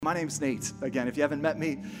My name's Nate, again, if you haven't met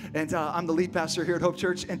me, and I'm the lead pastor here at Hope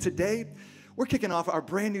Church, and today we're kicking off our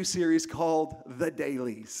brand new series called The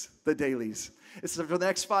Dailies. The Dailies. It's for the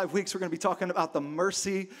next 5 weeks, we're going to be talking about the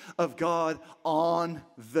mercy of God on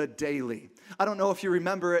the daily. I don't know if you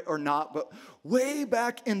remember it or not, but way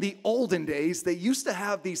back in the olden days, they used to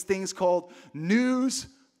have these things called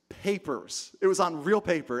newspapers. It was on real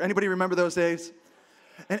paper. Anybody remember those days?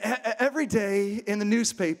 And every day in the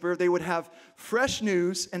newspaper, they would have fresh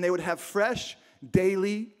news and they would have fresh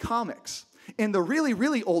daily comics. In the really,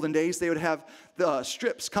 really olden days, they would have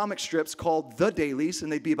the comic strips called The Dailies,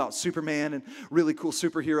 and they'd be about Superman and really cool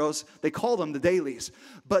superheroes. They called them The Dailies.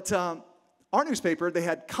 But our newspaper, they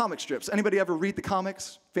had comic strips. Anybody ever read the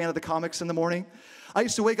comics? Fan of the comics in the morning? I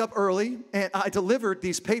used to wake up early, and I delivered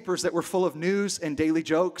these papers that were full of news and daily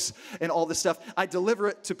jokes and all this stuff. I deliver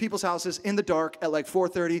it to people's houses in the dark at like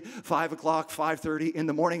 4:30, 5 o'clock, 5:30 in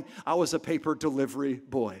the morning. I was a paper delivery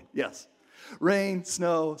boy, yes. Rain,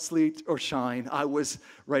 snow, sleet, or shine, I was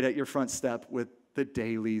right at your front step with the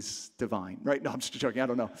dailies divine, right? No, I'm just joking. I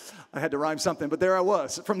don't know. I had to rhyme something, but there I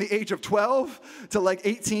was. From the age of 12 to like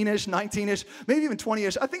 18-ish, 19-ish, maybe even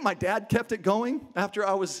 20-ish. I think my dad kept it going after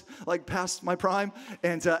I was like past my prime.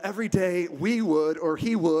 And every day we would, or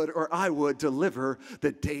he would, or I would deliver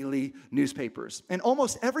the daily newspapers. And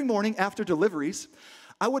almost every morning after deliveries,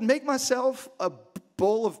 I would make myself a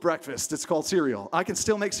bowl of breakfast. It's called cereal. I can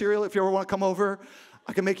still make cereal if you ever want to come over.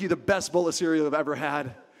 I can make you the best bowl of cereal I've ever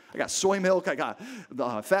had. I got soy milk, I got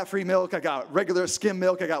fat-free milk, I got regular skim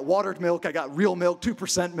milk, I got watered milk, I got real milk,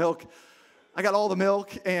 2% milk. I got all the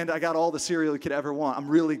milk, and I got all the cereal you could ever want. I'm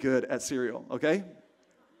really good at cereal, okay?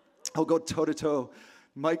 I'll go toe-to-toe.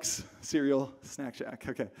 Mike's Cereal Snack Shack,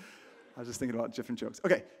 okay. I was just thinking about different jokes.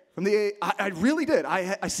 Okay, I really did.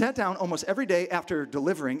 I sat down almost every day after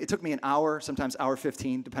delivering. It took me an hour, sometimes hour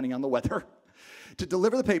 15, depending on the weather, to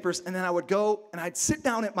deliver the papers, and then I would go, and I'd sit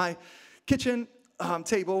down at my kitchen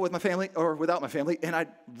table with my family or without my family, and I'd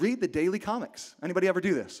read the daily comics. Anybody ever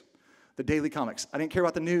do this? The daily comics. I didn't care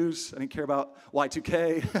about the news. I didn't care about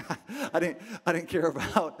Y2K. I didn't care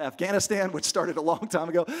about Afghanistan, which started a long time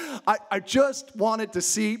ago. I just wanted to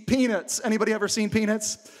see Peanuts. Anybody ever seen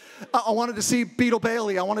Peanuts? I wanted to see Beetle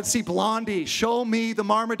Bailey. I wanted to see Blondie. Show me the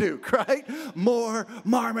Marmaduke, right? More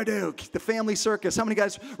Marmaduke. The Family Circus. How many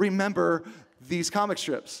guys remember these comic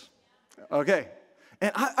strips? Okay.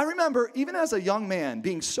 And I remember, even as a young man,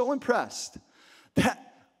 being so impressed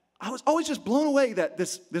that I was always just blown away that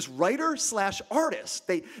this writer/artist,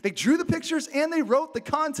 they drew the pictures and they wrote the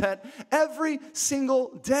content every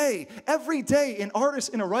single day. Every day, an artist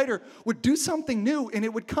and a writer would do something new, and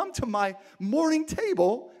it would come to my morning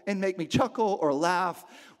table and make me chuckle or laugh.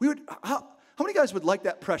 How many guys would like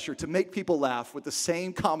that pressure to make people laugh with the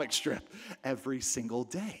same comic strip every single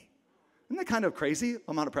day? Isn't that kind of crazy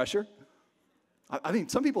amount of pressure? I mean,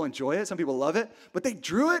 some people enjoy it, some people love it, but they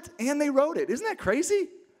drew it and they wrote it. Isn't that crazy?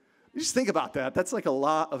 You just think about that. That's like a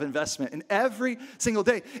lot of investment in every single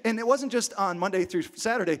day. And it wasn't just on Monday through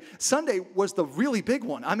Saturday. Sunday was the really big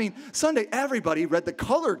one. I mean, Sunday, everybody read the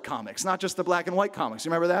colored comics, not just the black and white comics.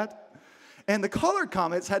 You remember that? And the colored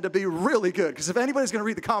comics had to be really good, because if anybody's going to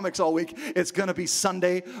read the comics all week, it's going to be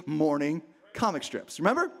Sunday morning comic strips.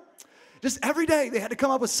 Remember? Just every day, they had to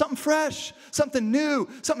come up with something fresh, something new,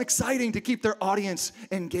 something exciting to keep their audience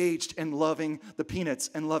engaged and loving the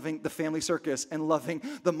Peanuts and loving the Family Circus and loving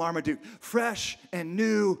the Marmaduke. Fresh and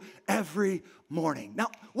new every morning.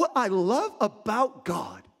 Now, what I love about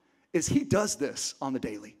God is He does this on the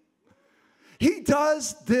daily. He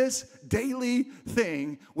does this daily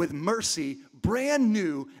thing with mercy, brand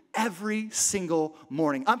new, every single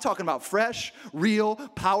morning. I'm talking about fresh, real,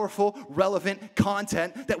 powerful, relevant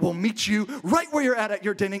content that will meet you right where you're at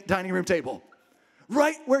your dining room table.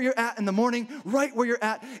 Right where you're at in the morning, right where you're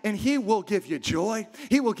at, and He will give you joy.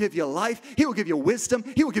 He will give you life. He will give you wisdom.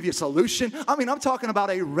 He will give you solution. I mean, I'm talking about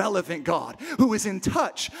a relevant God who is in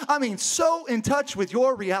touch. I mean, so in touch with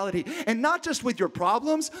your reality, and not just with your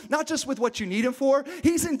problems, not just with what you need Him for.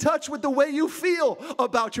 He's in touch with the way you feel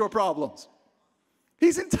about your problems.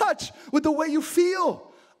 He's in touch with the way you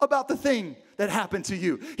feel about the thing that happened to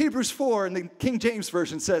you. Hebrews 4 in the King James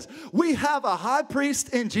Version says, we have a high priest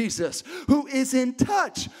in Jesus who is in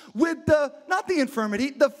touch with not the infirmity,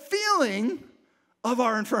 the feeling of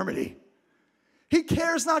our infirmity. He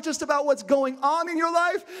cares not just about what's going on in your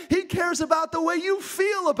life, He cares about the way you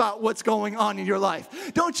feel about what's going on in your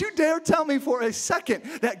life. Don't you dare tell me for a second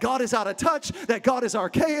that God is out of touch, that God is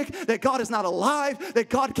archaic, that God is not alive, that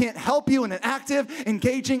God can't help you in an active,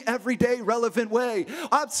 engaging, everyday, relevant way.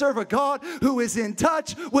 I serve a God who is in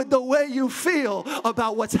touch with the way you feel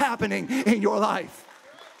about what's happening in your life.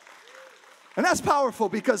 And that's powerful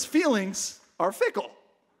because feelings are fickle.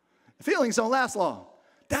 Feelings don't last long.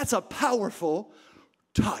 That's a powerful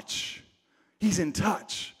touch. He's in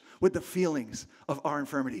touch with the feelings of our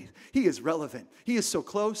infirmities. He is relevant. He is so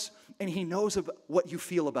close, and he knows what you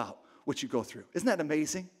feel about what you go through. Isn't that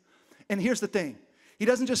amazing? And here's the thing. He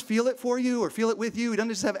doesn't just feel it for you or feel it with you. He doesn't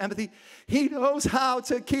just have empathy. He knows how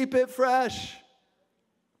to keep it fresh.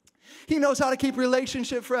 He knows how to keep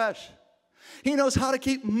relationship fresh. He knows how to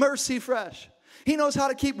keep mercy fresh. He knows how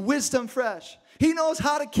to keep wisdom fresh. He knows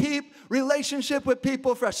how to keep relationship with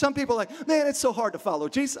people fresh. Some people are like, man, it's so hard to follow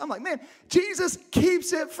Jesus. I'm like, man, Jesus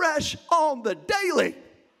keeps it fresh on the daily.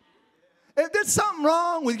 If there's something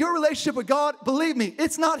wrong with your relationship with God, believe me,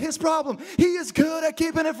 it's not his problem. He is good at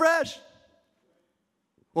keeping it fresh.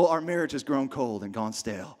 Well, our marriage has grown cold and gone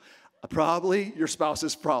stale. Probably your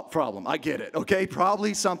spouse's problem. I get it, okay?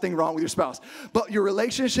 Probably something wrong with your spouse. But your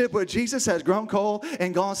relationship with Jesus has grown cold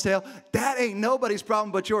and gone stale. That ain't nobody's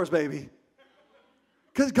problem but yours, baby.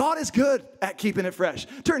 Because God is good at keeping it fresh.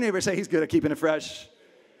 Turn to your neighbor and say, he's good at keeping it fresh.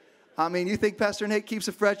 I mean, you think Pastor Nate keeps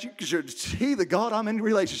it fresh? He, the God I'm in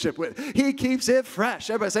relationship with, he keeps it fresh.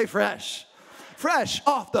 Everybody say fresh. Fresh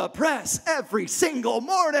off the press every single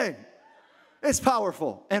morning. It's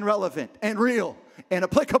powerful and relevant and real and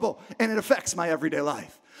applicable, and it affects my everyday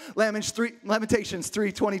life. Lamentations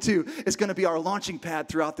 3:22 is going to be our launching pad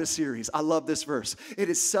throughout this series. I love this verse. It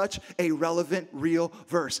is such a relevant, real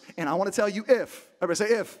verse. And I want to tell you everybody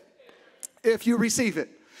say if you receive it,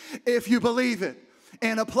 if you believe it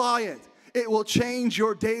and apply it, it will change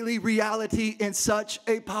your daily reality in such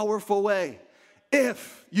a powerful way.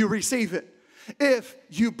 If you receive it, if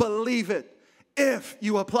you believe it, if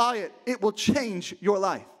you apply it, it will change your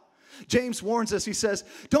life. James warns us, he says,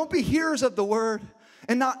 don't be hearers of the word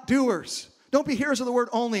and not doers. Don't be hearers of the word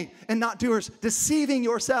only and not doers, deceiving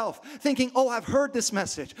yourself, thinking, oh, I've heard this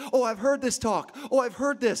message. Oh, I've heard this talk. Oh, I've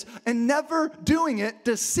heard this. And never doing it,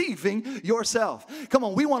 deceiving yourself. Come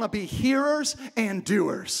on, we want to be hearers and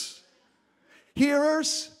doers.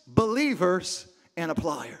 Hearers, believers, and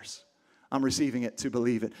appliers. I'm receiving it to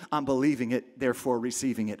believe it. I'm believing it, therefore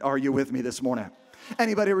receiving it. Are you with me this morning?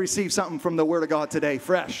 Anybody receive something from the Word of God today?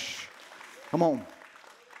 Fresh. Come on.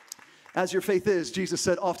 As your faith is, Jesus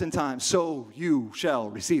said oftentimes, so you shall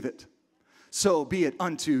receive it. So be it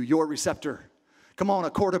unto your receptor. Come on, a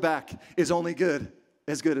quarterback is only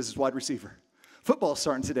as good as his wide receiver. Football's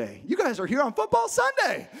starting today. You guys are here on Football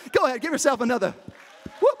Sunday. Go ahead, give yourself another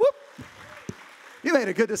whoop, whoop. You made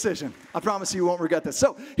a good decision. I promise you won't regret this.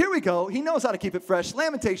 So here we go. He knows how to keep it fresh.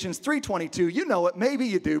 Lamentations 3:22. You know it. Maybe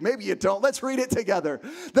you do. Maybe you don't. Let's read it together.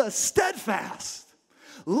 The steadfast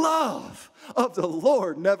love of the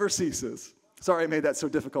Lord never ceases. Sorry I made that so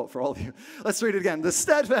difficult for all of you. Let's read it again. The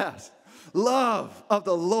steadfast love of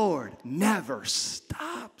the Lord never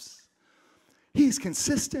stops. He's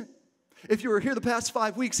consistent. If you were here the past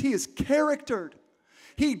 5 weeks, he is charactered.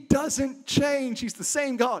 He doesn't change. He's the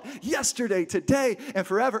same God yesterday, today, and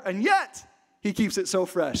forever. And yet, he keeps it so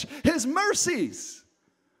fresh. His mercies.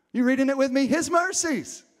 You reading it with me? His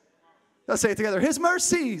mercies. Let's say it together. His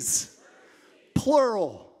mercies.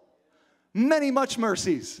 Plural. Many, much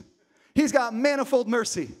mercies. He's got manifold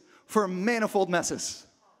mercy for manifold messes.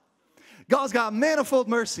 God's got manifold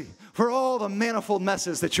mercy for all the manifold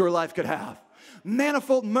messes that your life could have.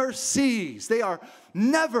 Manifold mercies. They are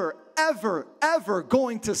never, ever, ever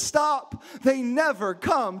going to stop. They never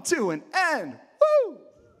come to an end. Woo!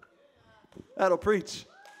 That'll preach.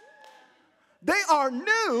 They are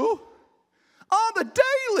new on the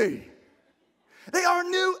daily. They are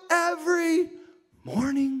new every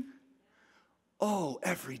morning. Oh,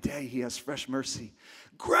 every day he has fresh mercy.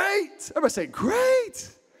 Great. Everybody say, great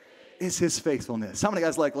is his faithfulness. How many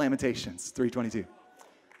guys like Lamentations 3:22?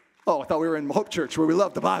 Oh, I thought we were in Hope Church where we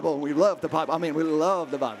love the Bible. We love the Bible. I mean, we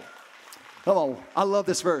love the Bible. Come on. I love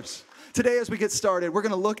this verse. Today, as we get started, we're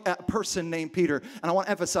going to look at a person named Peter. And I want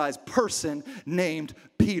to emphasize person named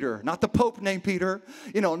Peter. Not the Pope named Peter.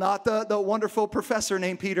 You know, not the wonderful professor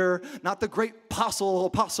named Peter. Not the great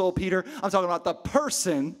apostle Peter. I'm talking about the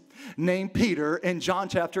person named Peter in John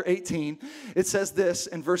chapter 18. It says this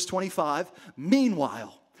in verse 25.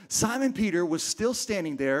 Meanwhile, Simon Peter was still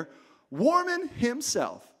standing there, warming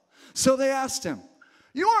himself. So they asked him,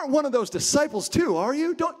 you aren't one of those disciples too, are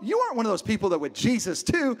you? You aren't one of those people that with Jesus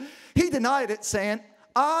too. He denied it, saying,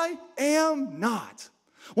 I am not.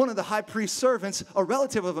 One of the high priest's servants, a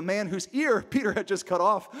relative of a man whose ear Peter had just cut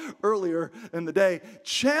off earlier in the day,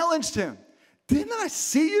 challenged him. Didn't I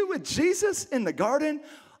see you with Jesus in the garden?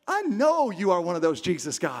 I know you are one of those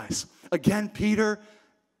Jesus guys. Again, Peter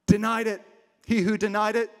denied it. He who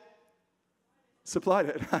denied it supplied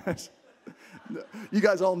it. You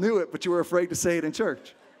guys all knew it, but you were afraid to say it in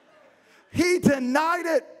church. He denied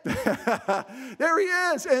it. There he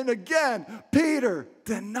is. And again, Peter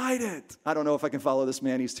denied it. I don't know if I can follow this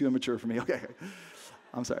man. He's too immature for me. Okay.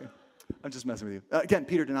 I'm sorry. I'm just messing with you. Again,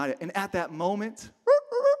 Peter denied it. And at that moment,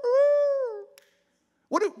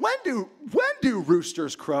 when do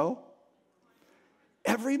roosters crow?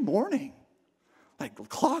 Every morning. Like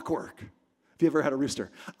clockwork. Have you ever had a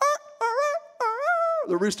rooster?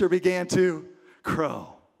 The rooster began to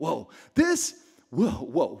crow. Whoa.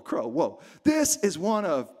 Crow. This is one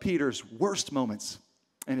of Peter's worst moments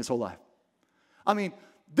in his whole life. I mean,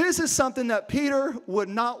 this is something that Peter would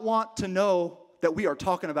not want to know that we are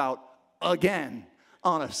talking about again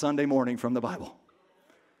on a Sunday morning from the Bible.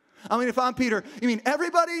 I mean, if I'm Peter, you mean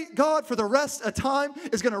everybody, God, for the rest of time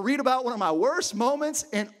is going to read about one of my worst moments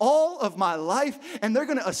in all of my life, and they're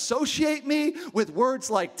going to associate me with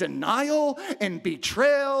words like denial and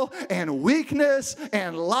betrayal and weakness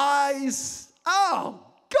and lies. Oh,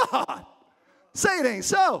 God, say it ain't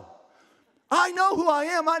so. I know who I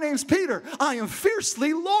am. My name's Peter. I am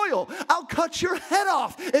fiercely loyal. I'll cut your head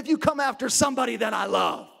off if you come after somebody that I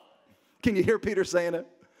love. Can you hear Peter saying it?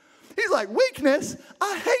 He's like, weakness?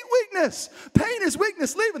 I hate weakness. Pain is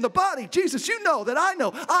weakness leaving the body. Jesus, you know that I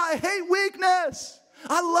know. I hate weakness.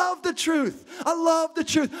 I love the truth. I love the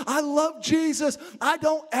truth. I love Jesus. I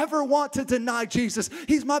don't ever want to deny Jesus.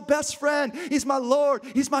 He's my best friend. He's my Lord.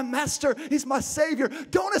 He's my master. He's my Savior.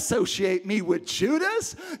 Don't associate me with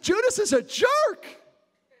Judas. Judas is a jerk.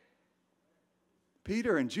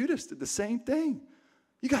 Peter and Judas did the same thing.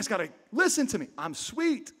 You guys got to listen to me. I'm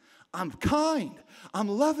sweet. I'm kind. I'm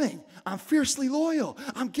loving. I'm fiercely loyal.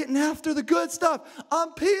 I'm getting after the good stuff.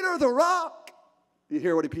 I'm Peter the Rock. You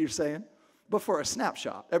hear what Peter's saying? But for a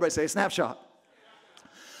snapshot. Everybody say snapshot.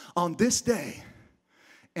 On this day,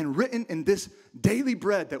 and written in this daily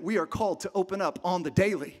bread that we are called to open up on the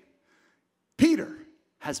daily, Peter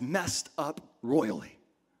has messed up royally.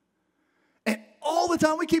 And all the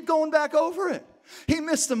time we keep going back over it. He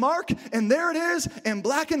missed the mark, and there it is in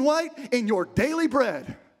black and white in your daily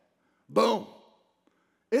bread. Boom.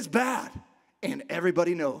 It's bad. And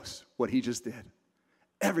everybody knows what he just did.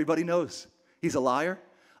 Everybody knows. He's a liar,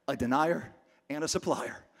 a denier, and a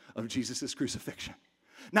supplier of Jesus' crucifixion.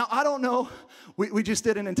 Now, I don't know. We just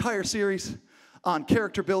did an entire series on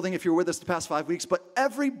character building if you're with us the past 5 weeks. But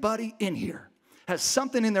everybody in here has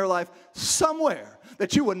something in their life somewhere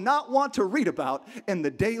that you would not want to read about in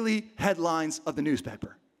the daily headlines of the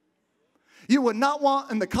newspaper. You would not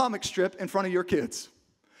want in the comic strip in front of your kids.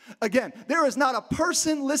 Again, there is not a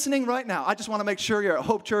person listening right now. I just want to make sure you're at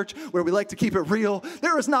Hope Church where we like to keep it real.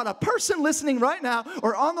 There is not a person listening right now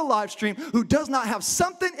or on the live stream who does not have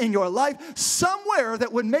something in your life somewhere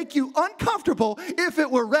that would make you uncomfortable if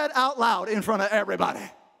it were read out loud in front of everybody.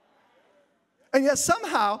 And yet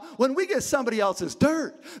somehow, when we get somebody else's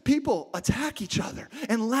dirt, people attack each other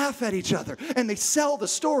and laugh at each other. And they sell the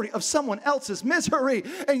story of someone else's misery.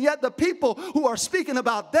 And yet the people who are speaking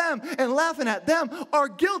about them and laughing at them are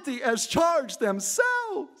guilty as charged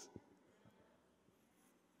themselves.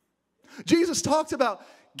 Jesus talked about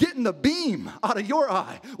getting the beam out of your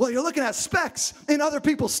eye while you're looking at specks in other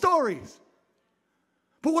people's stories.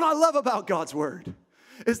 But what I love about God's word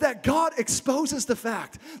is that God exposes the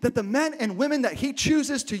fact that the men and women that he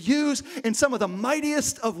chooses to use in some of the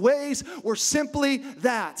mightiest of ways were simply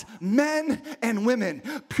that, men and women,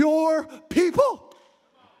 pure people.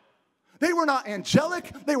 They were not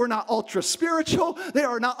angelic. They were not ultra spiritual. They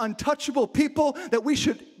are not untouchable people that we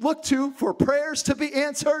should look to for prayers to be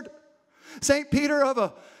answered. St. Peter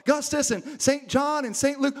of Augustus and St. John and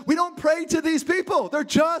St. Luke, we don't pray to these people. They're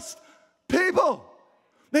just people.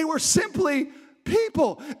 They were simply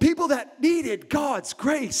people that needed God's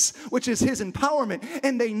grace, which is his empowerment,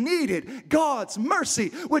 and they needed God's mercy,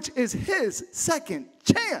 which is his second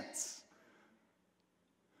chance.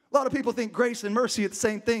 A lot of people think grace and mercy are the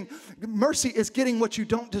same thing. Mercy is getting what you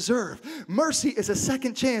don't deserve. Mercy is a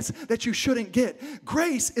second chance that you shouldn't get.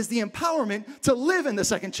 Grace is the empowerment to live in the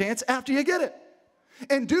second chance after you get it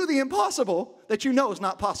and do the impossible that you know is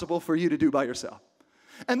not possible for you to do by yourself.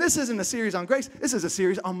 And this isn't a series on grace. This is a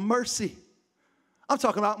series on mercy. I'm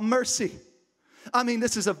talking about mercy. I mean,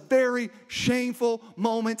 this is a very shameful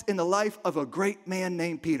moment in the life of a great man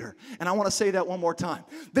named Peter. And I want to say that one more time.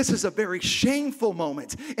 This is a very shameful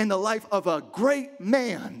moment in the life of a great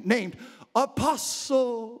man named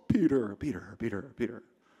Apostle Peter.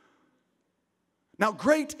 Now,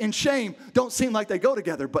 great and shame don't seem like they go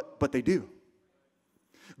together, but they do.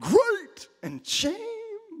 Great and shame.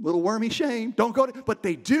 little wormy shame. Don't go to, but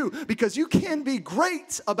they do, because you can be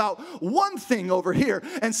great about one thing over here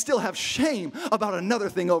and still have shame about another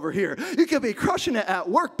thing over here. You can be crushing it at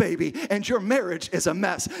work, baby, and your marriage is a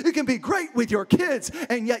mess. You can be great with your kids,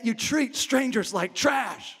 and yet you treat strangers like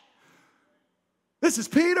trash. This is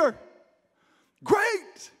Peter.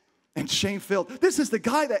 Great and shame-filled. This is the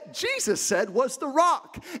guy that Jesus said was the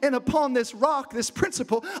rock. And upon this rock, this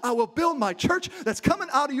principle, I will build my church. That's coming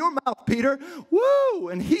out of your mouth, Peter. Woo!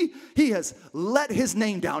 And he has let his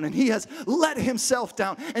name down, and he has let himself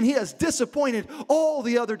down, and he has disappointed all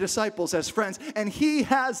the other disciples as friends, and he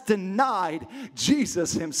has denied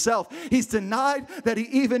Jesus himself. He's denied that he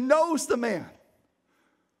even knows the man.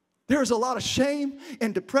 There's a lot of shame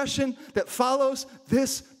and depression that follows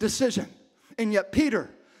this decision. And yet Peter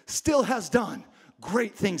still has done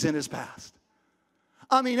great things in his past.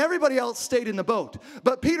 I mean, everybody else stayed in the boat,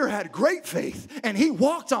 but Peter had great faith, and he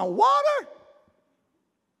walked on water.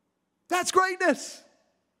 That's greatness.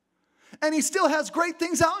 And he still has great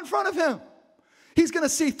things out in front of him. He's going to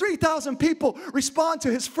see 3,000 people respond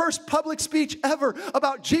to his first public speech ever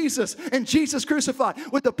about Jesus and Jesus crucified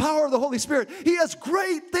with the power of the Holy Spirit. He has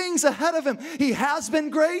great things ahead of him. He has been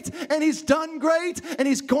great, and he's done great, and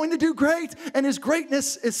he's going to do great, and his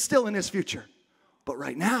greatness is still in his future. But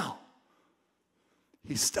right now,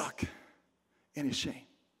 he's stuck in his shame.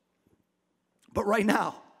 But right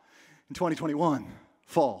now, in 2021,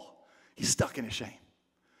 fall, he's stuck in his shame.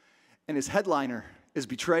 And his headliner is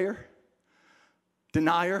betrayer,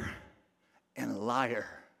 denier, and liar,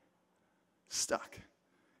 stuck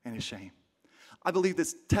in his shame. I believe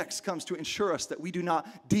this text comes to ensure us that we do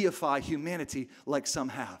not deify humanity like some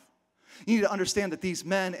have. You need to understand that these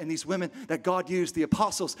men and these women that God used, the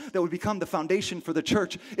apostles, that would become the foundation for the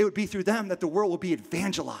church, it would be through them that the world will be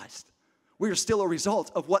evangelized. We are still a result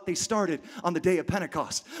of what they started on the day of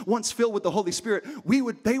Pentecost. Once filled with the Holy Spirit,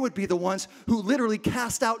 they would be the ones who literally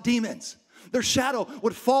cast out demons. Their shadow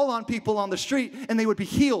would fall on people on the street, and they would be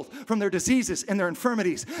healed from their diseases and their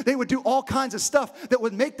infirmities. They would do all kinds of stuff that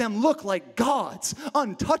would make them look like gods,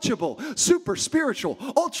 untouchable, super spiritual,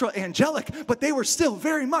 ultra angelic, but they were still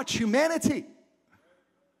very much humanity.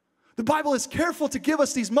 The Bible is careful to give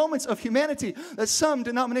us these moments of humanity that some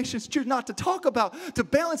denominations choose not to talk about, to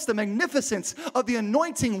balance the magnificence of the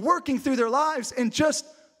anointing working through their lives and just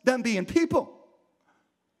them being people.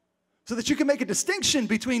 So that you can make a distinction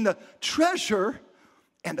between the treasure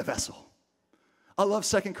and the vessel. I love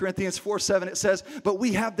 2 Corinthians 4:7. It says, but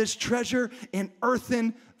we have this treasure in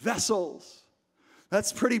earthen vessels.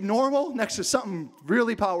 That's pretty normal next to something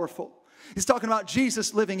really powerful. He's talking about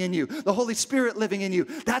Jesus living in you, the Holy Spirit living in you.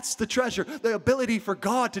 That's the treasure, the ability for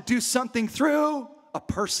God to do something through a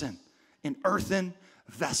person, an earthen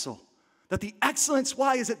vessel. That the excellence,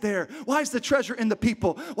 why is it there? Why is the treasure in the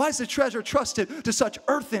people? Why is the treasure trusted to such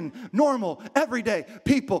earthen, normal, everyday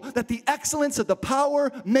people? That the excellence of the power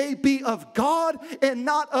may be of God and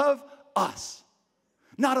not of us,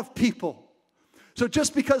 not of people. So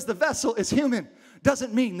just because the vessel is human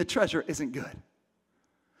doesn't mean the treasure isn't good.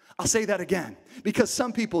 I'll say that again, because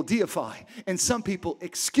some people deify and some people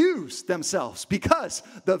excuse themselves because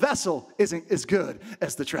the vessel isn't as good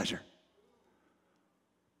as the treasure.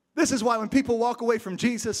 This is why when people walk away from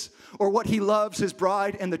Jesus or what he loves, his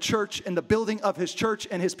bride and the church and the building of his church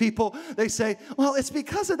and his people, they say, well, it's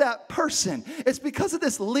because of that person. It's because of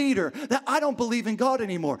this leader that I don't believe in God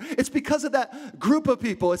anymore. It's because of that group of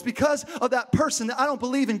people. It's because of that person that I don't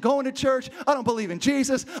believe in going to church. I don't believe in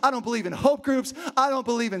Jesus. I don't believe in hope groups. I don't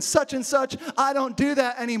believe in such and such. I don't do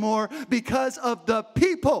that anymore because of the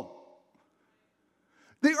people.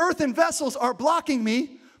 The earthen vessels are blocking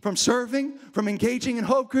me from serving, from engaging in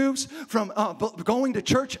hope groups, from going to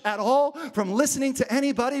church at all, from listening to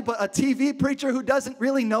anybody but a TV preacher who doesn't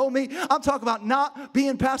really know me. I'm talking about not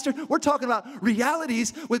being pastored. We're talking about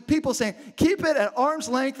realities with people saying, keep it at arm's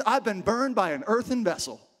length. I've been burned by an earthen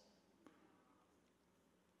vessel.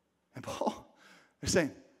 And Paul, they're saying,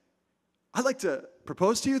 I'd like to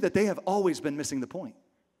propose to you that they have always been missing the point.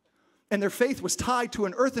 And their faith was tied to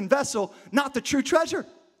an earthen vessel, not the true treasure,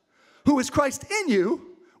 who is Christ in you,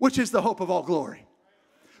 which is the hope of all glory.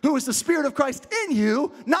 Who is the Spirit of Christ in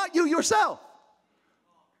you, not you yourself.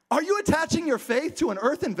 Are you attaching your faith to an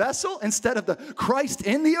earthen vessel instead of the Christ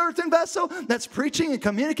in the earthen vessel that's preaching and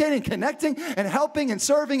communicating and connecting and helping and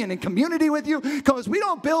serving and in community with you? Because we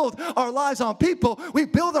don't build our lives on people. We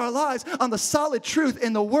build our lives on the solid truth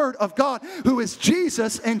in the Word of God, who is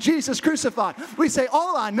Jesus and Jesus crucified. We say,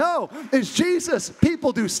 all I know is Jesus.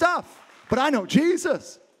 People do stuff, but I know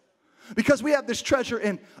Jesus. Because we have this treasure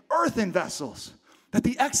in earthen vessels, that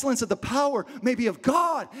the excellence of the power may be of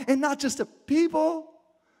God and not just of people,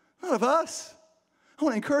 not of us. I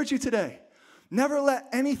want to encourage you today. Never let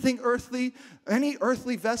anything earthly, any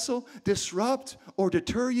earthly vessel disrupt or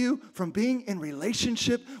deter you from being in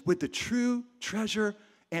relationship with the true treasure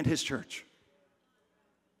and his church.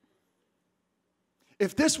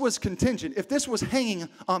 If this was contingent, if this was hanging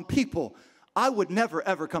on people, I would never,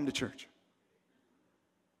 ever come to church.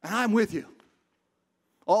 And I'm with you.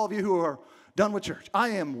 All of you who are done with church, I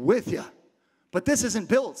am with you. But this isn't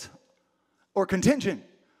built or contingent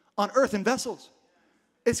on earthen vessels.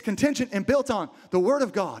 It's contingent and built on the Word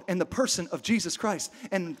of God and the person of Jesus Christ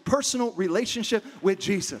and personal relationship with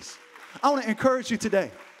Jesus. I want to encourage you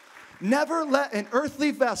today. Never let an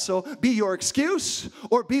earthly vessel be your excuse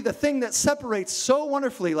or be the thing that separates so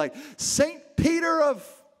wonderfully. Like St. Peter of,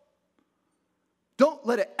 don't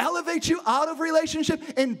let it elevate you out of relationship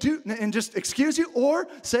and just excuse you or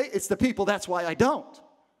say it's the people, that's why I don't.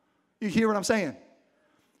 You hear what I'm saying?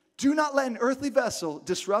 Do not let an earthly vessel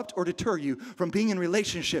disrupt or deter you from being in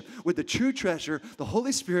relationship with the true treasure, the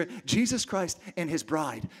Holy Spirit, Jesus Christ, and his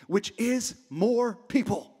bride, which is more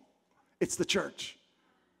people. It's the church.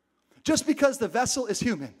 Just because the vessel is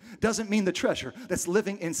human doesn't mean the treasure that's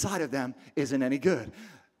living inside of them isn't any good.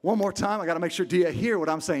 One more time, I got to make sure Dia hear what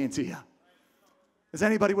I'm saying to you. Is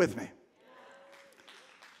anybody with me?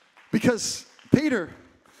 Because Peter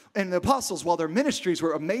and the apostles, while their ministries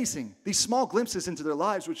were amazing, these small glimpses into their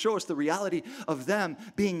lives would show us the reality of them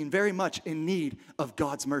being very much in need of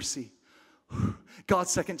God's mercy,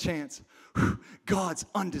 God's second chance, God's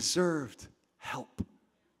undeserved help.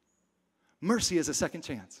 Mercy is a second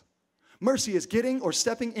chance. Mercy is getting or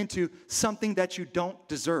stepping into something that you don't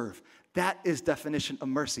deserve. That is definition of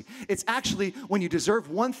mercy. It's actually when you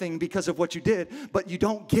deserve one thing because of what you did, but you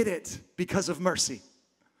don't get it because of mercy.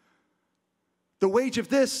 The wage of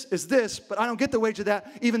this is this, but I don't get the wage of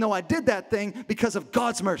that, even though I did that thing because of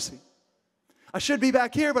God's mercy. I should be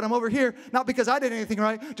back here, but I'm over here, not because I did anything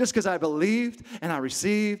right, just because I believed and I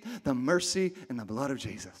received the mercy and the blood of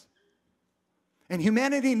Jesus. And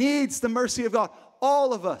humanity needs the mercy of God.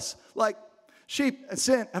 All of us, like sheep and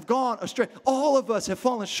sin, have gone astray. All of us have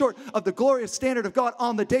fallen short of the glorious standard of God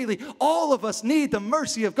on the daily. All of us need the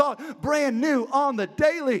mercy of God brand new on the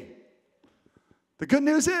daily. The good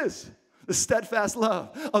news is the steadfast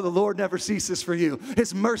love of the Lord never ceases for you.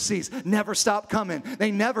 His mercies never stop coming. They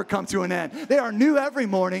never come to an end. They are new every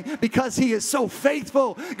morning because he is so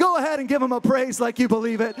faithful. Go ahead and give him a praise like you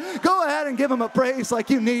believe it. Go ahead and give him a praise like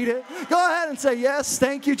you need it. Go ahead and say, yes,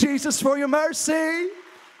 thank you, Jesus, for your mercy.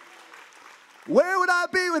 Where would I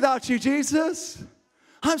be without you, Jesus?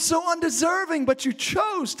 I'm so undeserving, but you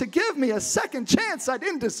chose to give me a second chance I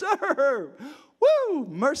didn't deserve. Woo!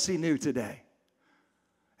 Mercy new today.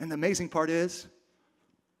 And the amazing part is,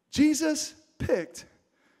 Jesus picked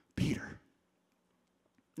Peter.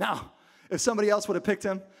 Now, if somebody else would have picked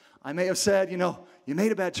him, I may have said, you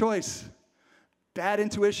made a bad choice. Bad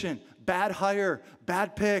intuition, bad hire,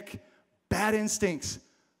 bad pick, bad instincts.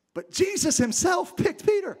 But Jesus himself picked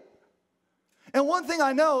Peter. And one thing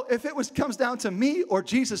I know, if it comes down to me or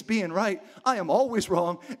Jesus being right, I am always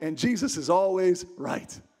wrong, and Jesus is always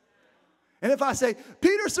right. And if I say,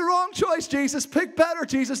 Peter's the wrong choice, Jesus, pick better,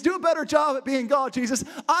 Jesus, do a better job at being God, Jesus,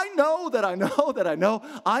 I know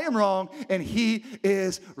I am wrong, and he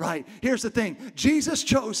is right. Here's the thing. Jesus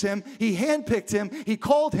chose him. He handpicked him. He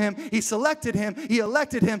called him. He selected him. He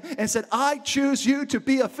elected him and said, I choose you to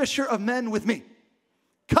be a fisher of men with me.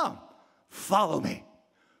 Come, follow me.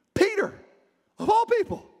 Peter, of all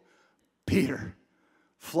people, Peter,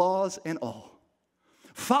 flaws and all.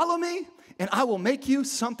 Follow me, and I will make you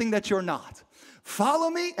something that you're not. Follow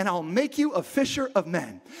me, and I'll make you a fisher of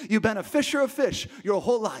men. You've been a fisher of fish your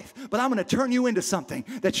whole life, but I'm going to turn you into something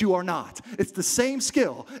that you are not. It's the same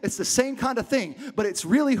skill. It's the same kind of thing, but it's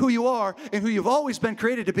really who you are and who you've always been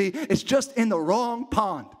created to be. It's just in the wrong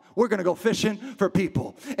pond. We're going to go fishing for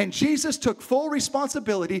people. And Jesus took full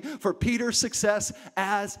responsibility for Peter's success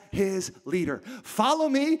as his leader. Follow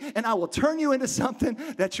me, and I will turn you into something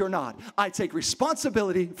that you're not. I take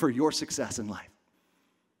responsibility for your success in life.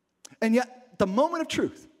 And yet, the moment of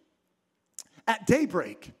truth, at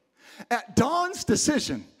daybreak, at dawn's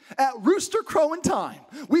decision, at rooster crowing time,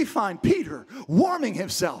 we find Peter warming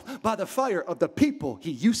himself by the fire of the people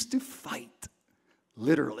he used to fight,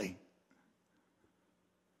 literally.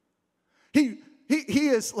 He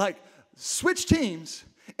is like switch teams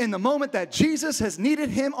in the moment that Jesus has needed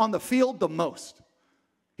him on the field the most.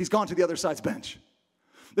 He's gone to the other side's bench.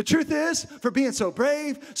 The truth is, for being so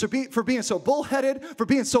brave, for being so bullheaded, for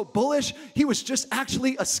being so bullish, he was just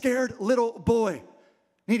actually a scared little boy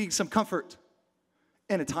needing some comfort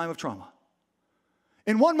in a time of trauma.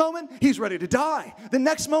 In one moment, he's ready to die. The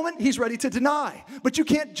next moment, he's ready to deny. But you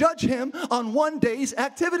can't judge him on one day's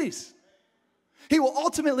activities. He will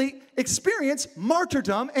ultimately experience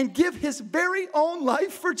martyrdom and give his very own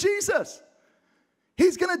life for Jesus.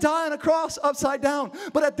 He's going to die on a cross upside down.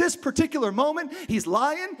 But at this particular moment, he's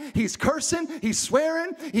lying, he's cursing, he's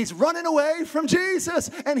swearing, he's running away from Jesus,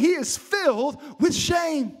 and he is filled with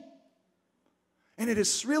shame. And it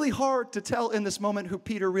is really hard to tell in this moment who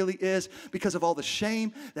Peter really is because of all the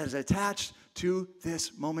shame that is attached to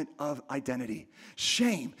this moment of identity.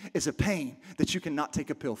 Shame is a pain that you cannot take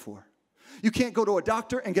a pill for. You can't go to a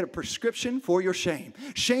doctor and get a prescription for your shame.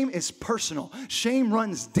 Shame is personal. Shame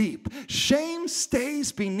runs deep. Shame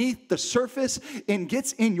stays beneath the surface and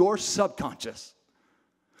gets in your subconscious.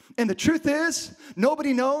 And the truth is,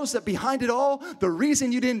 nobody knows that behind it all, the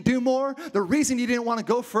reason you didn't do more, the reason you didn't want to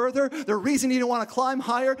go further, the reason you didn't want to climb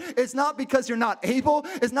higher, it's not because you're not able,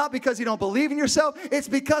 it's not because you don't believe in yourself, it's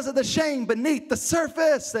because of the shame beneath the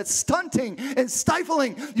surface that's stunting and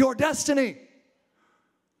stifling your destiny.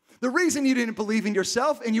 The reason you didn't believe in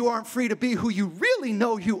yourself and you aren't free to be who you really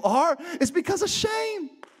know you are is because of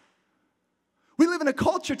shame. We live in a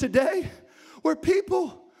culture today where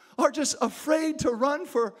people are just afraid to run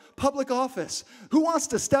for public office. Who wants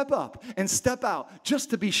to step up and step out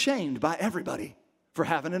just to be shamed by everybody for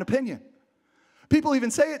having an opinion? People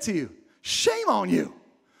even say it to you. Shame on you.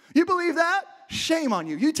 You believe that? Shame on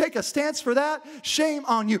you. You take a stance for that? Shame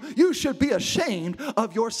on you. You should be ashamed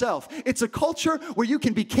of yourself. It's a culture where you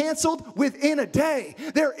can be canceled within a day.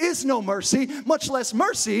 There is no mercy, much less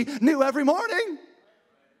mercy new every morning.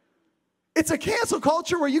 It's a cancel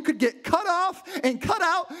culture where you could get cut off and cut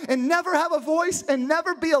out and never have a voice and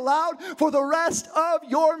never be allowed for the rest of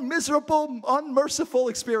your miserable, unmerciful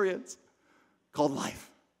experience called life.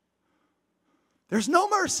 There's no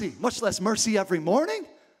mercy, much less mercy every morning.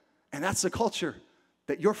 And that's the culture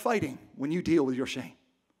that you're fighting when you deal with your shame.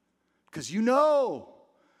 Because you know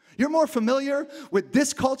you're more familiar with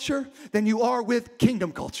this culture than you are with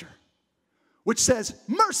kingdom culture, which says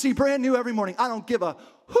mercy brand new every morning. I don't give a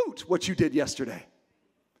hoot what you did yesterday.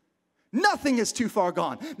 Nothing is too far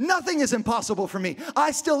gone. Nothing is impossible for me.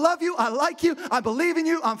 I still love you. I like you. I believe in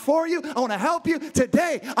you. I'm for you. I want to help you.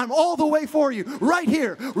 Today, I'm all the way for you. Right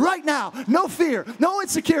here, right now. No fear, no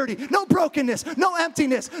insecurity, no brokenness, no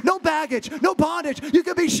emptiness, no baggage, no bondage. You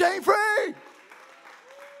can be shame-free.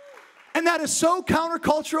 And that is so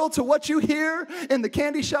countercultural to what you hear in the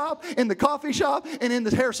candy shop, in the coffee shop, and in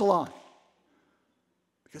the hair salon.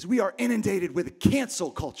 Because we are inundated with a cancel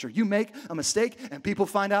culture. You make a mistake and people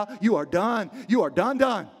find out you are done. You are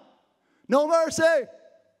done. No mercy.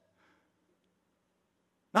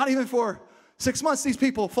 Not even for 6 months these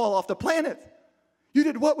people fall off the planet. You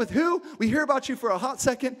did what with who? We hear about you for a hot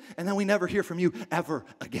second and then we never hear from you ever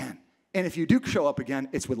again. And if you do show up again,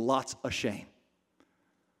 it's with lots of shame.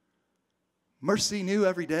 Mercy new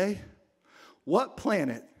every day. What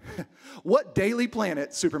planet, what daily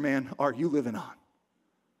planet, Superman, are you living on?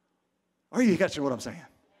 Are you catching what I'm saying?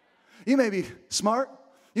 You may be smart,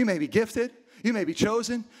 you may be gifted, you may be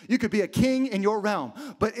chosen, you could be a king in your realm,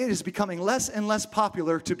 but it is becoming less and less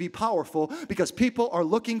popular to be powerful because people are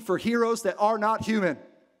looking for heroes that are not human.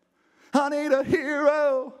 I need a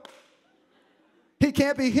hero. He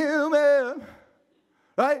can't be human,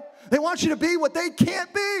 right? They want you to be what they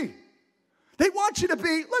can't be. They want you to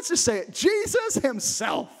be, let's just say it, Jesus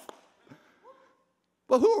himself.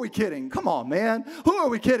 But who are we kidding? Come on, man. Who are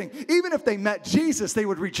we kidding? Even if they met Jesus, they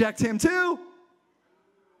would reject him too.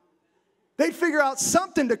 They'd figure out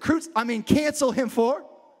something to cancel him for.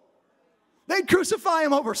 They'd crucify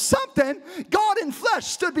him over something. God in flesh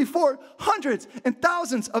stood before hundreds and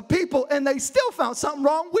thousands of people, and they still found something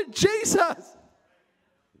wrong with Jesus.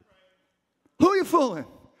 Who are you fooling?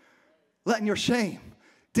 Letting your shame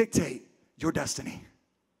dictate your destiny.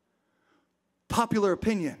 Popular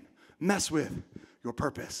opinion mess with your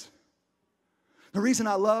purpose. The reason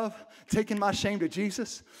I love taking my shame to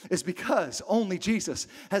Jesus is because only Jesus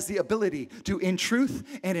has the ability to, in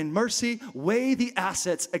truth and in mercy, weigh the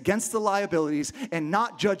assets against the liabilities and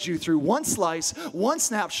not judge you through one slice, one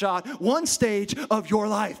snapshot, one stage of your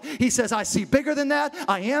life. He says, I see bigger than that.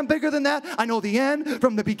 I am bigger than that. I know the end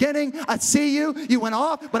from the beginning. I see you. You went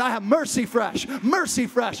off, but I have mercy fresh, mercy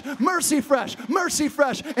fresh, mercy fresh, mercy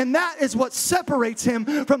fresh. And that is what separates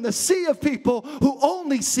him from the sea of people who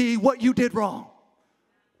only see what you did wrong.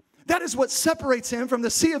 That is what separates him from the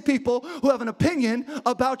sea of people who have an opinion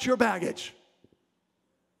about your baggage.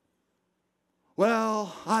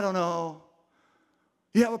 Well, I don't know.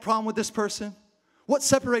 You have a problem with this person? What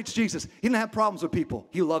separates Jesus? He didn't have problems with people.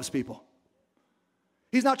 He loves people.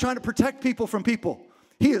 He's not trying to protect people from people.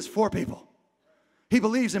 He is for people. He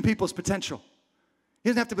believes in people's potential. He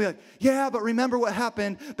doesn't have to be like, yeah, but remember what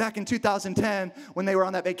happened back in 2010 when they were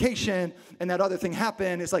on that vacation and that other thing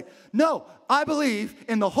happened. It's like, no, I believe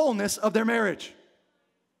in the wholeness of their marriage.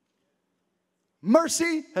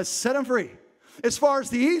 Mercy has set them free. As far as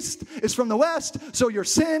the east is from the west, so your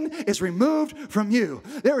sin is removed from you.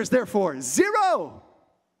 There is therefore zero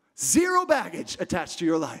baggage attached to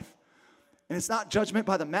your life. And it's not judgment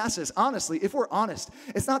by the masses. Honestly, if we're honest,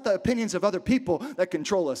 it's not the opinions of other people that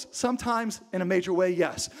control us. Sometimes in a major way,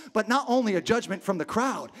 yes. But not only a judgment from the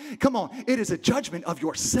crowd. Come on, it is a judgment of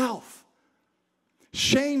yourself.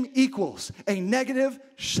 Shame equals a negative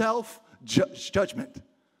self-judgment.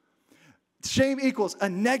 Shame equals a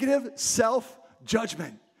negative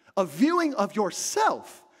self-judgment. A viewing of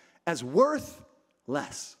yourself as worth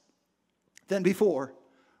less than before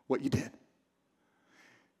what you did.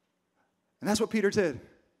 And that's what Peter did.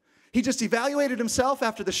 He just evaluated himself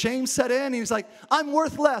after the shame set in. And he was like, I'm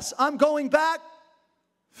worth less. I'm going back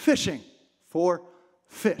fishing for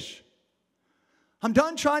fish. I'm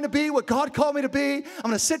done trying to be what God called me to be. I'm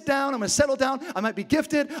going to sit down. I'm going to settle down. I might be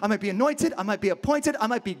gifted. I might be anointed. I might be appointed. I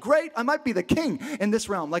might be great. I might be the king in this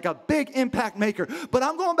realm, like a big impact maker. But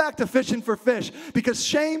I'm going back to fishing for fish because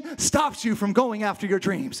shame stops you from going after your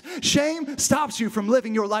dreams. Shame stops you from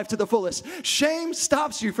living your life to the fullest. Shame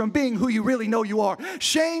stops you from being who you really know you are.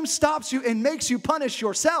 Shame stops you and makes you punish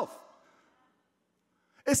yourself.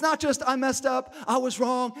 It's not just, I messed up, I was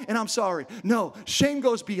wrong, and I'm sorry. No, shame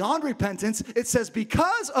goes beyond repentance. It says,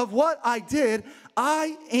 because of what I did,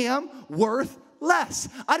 I am worth less.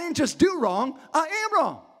 I didn't just do wrong, I am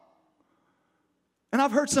wrong. And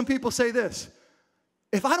I've heard some people say this,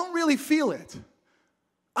 if I don't really feel it,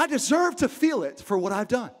 I deserve to feel it for what I've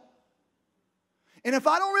done. And if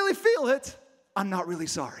I don't really feel it, I'm not really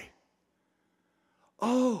sorry.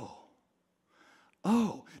 Oh,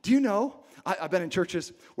 do you know? I've been in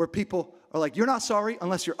churches where people are like, you're not sorry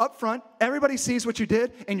unless you're up front. Everybody sees what you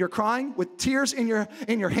did, and you're crying with tears in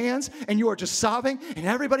your hands, and you are just sobbing, and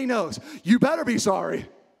everybody knows you better be sorry.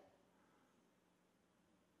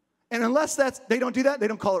 And unless they don't do that, they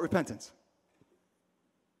don't call it repentance.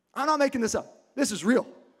 I'm not making this up. This is real.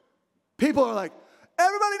 People are like,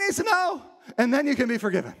 everybody needs to know, and then you can be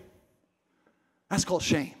forgiven. That's called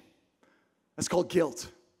shame. That's called guilt.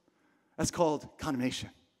 That's called condemnation.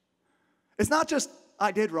 It's not just,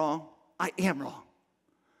 I did wrong, I am wrong.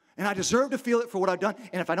 And I deserve to feel it for what I've done.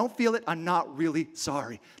 And if I don't feel it, I'm not really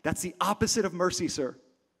sorry. That's the opposite of mercy, sir.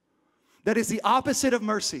 That is the opposite of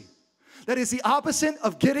mercy. That is the opposite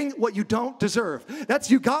of getting what you don't deserve.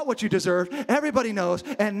 That's you got what you deserved. Everybody knows,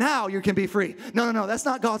 and now you can be free. No. That's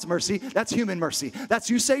not God's mercy. That's human mercy.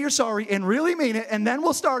 That's you say you're sorry and really mean it, and then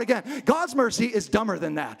we'll start again. God's mercy is dumber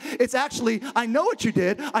than that. It's actually, I know what you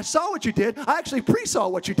did. I saw what you did. I actually pre-saw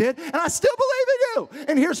what you did, and I still believe in you.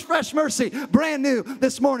 And here's fresh mercy, brand new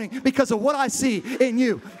this morning because of what I see in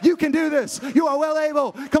you. You can do this. You are well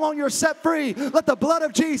able. Come on, you're set free. Let the blood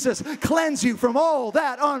of Jesus cleanse you from all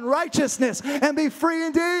that unrighteousness and be free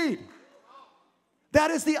indeed.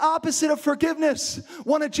 That is the opposite of forgiveness.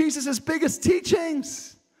 One of Jesus' biggest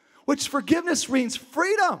teachings, which forgiveness means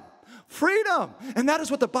freedom. Freedom. And that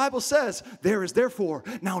is what the Bible says. There is therefore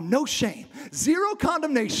now no shame, zero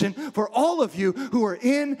condemnation for all of you who are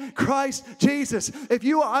in Christ Jesus.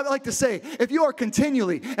 I like to say, if you are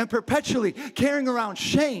continually and perpetually carrying around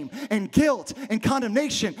shame and guilt and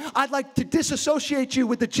condemnation, I'd like to disassociate you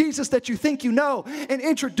with the Jesus that you think you know and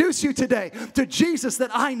introduce you today to Jesus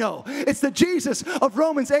that I know. It's the Jesus of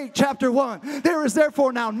Romans 8, chapter 1. There is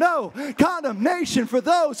therefore now no condemnation for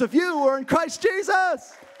those of you who are in Christ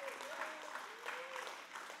Jesus.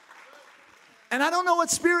 And I don't know what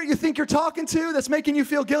spirit you think you're talking to that's making you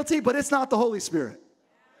feel guilty, but it's not the Holy Spirit.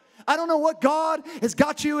 I don't know what God has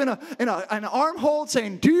got you in an arm hold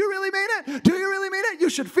saying, do you really mean it? Do you really mean it? You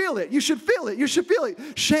should feel it. You should feel it. You should feel it.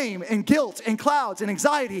 Shame and guilt and clouds and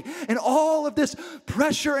anxiety and all of this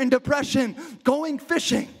pressure and depression going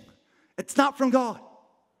fishing. It's not from God.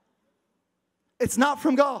 It's not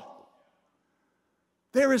from God.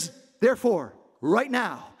 There is, therefore, right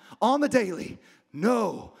now, on the daily,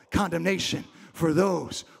 no condemnation for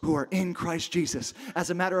those who are in Christ Jesus. As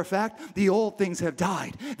a matter of fact, the old things have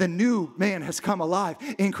died. The new man has come alive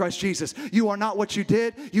in Christ Jesus. You are not what you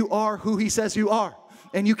did. You are who he says you are.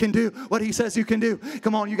 And you can do what he says you can do.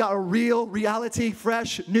 Come on, you got a real reality,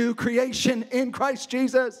 fresh, new creation in Christ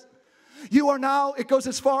Jesus. You are now, it goes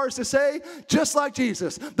as far as to say, just like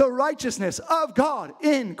Jesus, the righteousness of God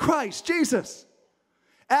in Christ Jesus.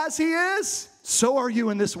 As he is, so are you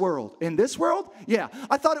in this world. In this world? Yeah.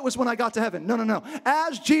 I thought it was when I got to heaven. No, no, no.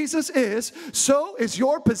 As Jesus is, so is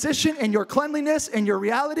your position and your cleanliness and your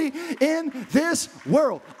reality in this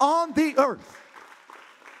world, on the earth.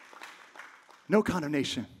 No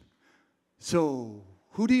condemnation. So,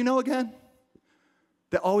 who do you know again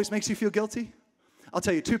that always makes you feel guilty? I'll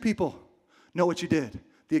tell you, two people know what you did.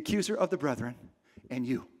 The accuser of the brethren and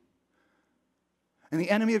you. And the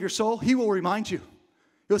enemy of your soul, he will remind you.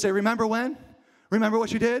 He'll say, remember when? Remember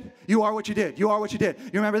what you did? You are what you did. You are what you did.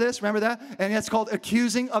 You remember this? Remember that? And that's called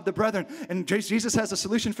accusing of the brethren. And Jesus has a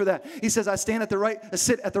solution for that. He says, I sit at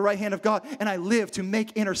the right hand of God, and I live to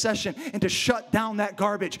make intercession and to shut down that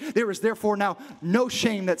garbage. There is therefore now no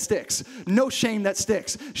shame that sticks. No shame that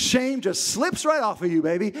sticks. Shame just slips right off of you,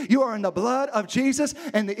 baby. You are in the blood of Jesus,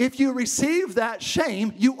 and if you receive that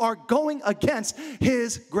shame, you are going against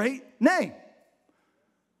his great name.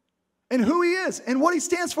 And who he is, and what he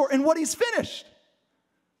stands for, and what he's finished.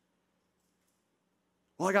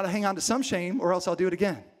 Well, I got to hang on to some shame, or else I'll do it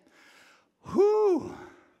again. Whoo.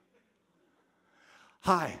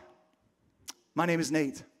 Hi, my name is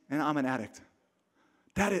Nate, and I'm an addict.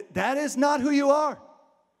 That is not who you are.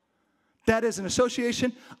 That is an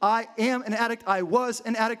association. I am an addict. I was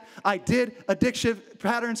an addict. I did addiction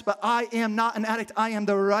patterns, but I am not an addict. I am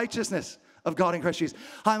the righteousness of God in Christ Jesus.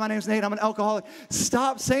 Hi, my name is Nate. I'm an alcoholic.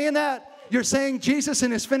 Stop saying that. You're saying Jesus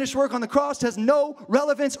and his finished work on the cross has no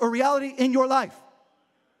relevance or reality in your life.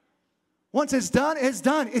 Once it's done, it's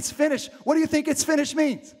done. It's finished. What do you think it's finished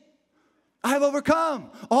means? I have overcome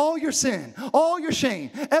all your sin, all your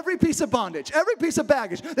shame, every piece of bondage, every piece of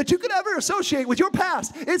baggage that you could ever associate with your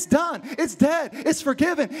past. It's done. It's dead. It's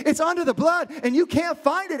forgiven. It's under the blood, and you can't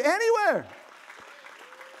find it anywhere.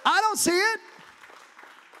 I don't see it.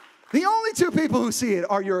 The only two people who see it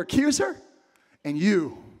are your accuser and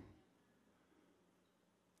you.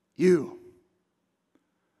 You.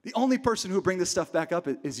 The only person who will bring this stuff back up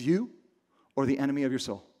is you or the enemy of your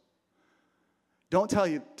soul. Don't tell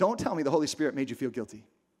me the Holy Spirit made you feel guilty.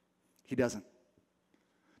 He doesn't.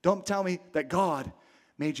 Don't tell me that God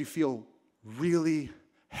made you feel really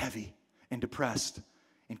heavy and depressed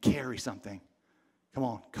and carry something. Come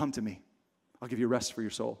on, come to me. I'll give you rest for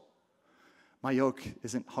your soul. My yoke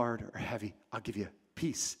isn't hard or heavy. I'll give you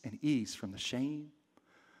peace and ease from the shame,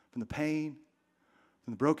 from the pain,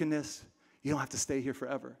 from the brokenness. You don't have to stay here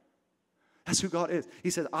forever. That's who God is. He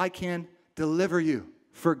said, I can deliver you,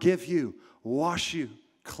 forgive you, wash you,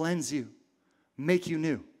 cleanse you, make you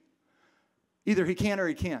new. Either he can or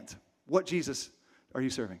he can't. What Jesus are you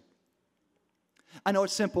serving? I know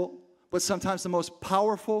it's simple, but sometimes the most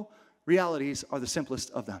powerful realities are the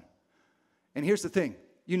simplest of them. And here's the thing.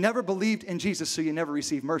 You never believed in Jesus, so you never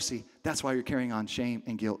received mercy. That's why you're carrying on shame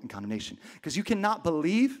and guilt and condemnation. Because you cannot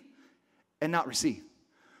believe and not receive.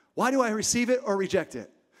 Why do I receive it or reject it?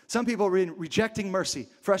 Some people are rejecting mercy,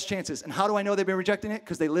 fresh chances. And how do I know they've been rejecting it?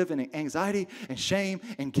 Because they live in anxiety and shame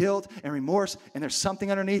and guilt and remorse, and there's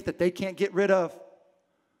something underneath that they can't get rid of.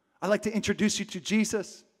 I'd like to introduce you to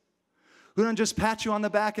Jesus, who doesn't just pat you on the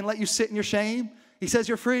back and let you sit in your shame. He says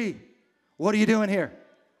you're free. What are you doing here?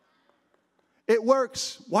 It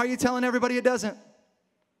works. Why are you telling everybody it doesn't?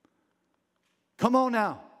 Come on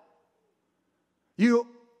now. You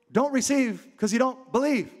don't receive because you don't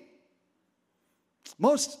believe.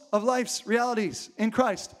 Most of life's realities in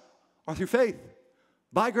Christ are through faith,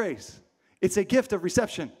 by grace. It's a gift of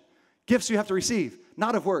reception. Gifts you have to receive,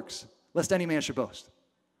 not of works, lest any man should boast.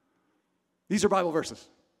 These are Bible verses.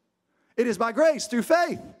 It is by grace, through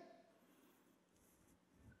faith.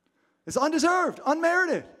 It's undeserved,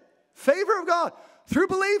 unmerited. Favor of God, through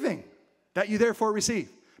believing, that you therefore receive.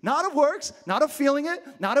 Not of works, not of feeling it,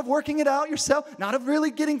 not of working it out yourself, not of really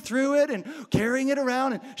getting through it and carrying it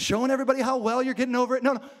around and showing everybody how well you're getting over it.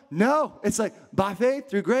 No. It's like by faith,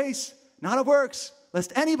 through grace, not of works,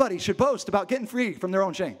 lest anybody should boast about getting free from their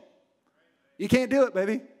own shame. You can't do it,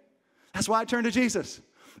 baby. That's why I turn to Jesus.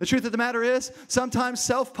 The truth of the matter is, sometimes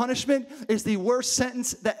self-punishment is the worst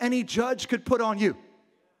sentence that any judge could put on you.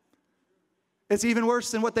 It's even worse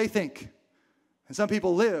than what they think. And some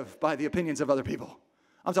people live by the opinions of other people.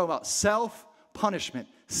 I'm talking about self-punishment,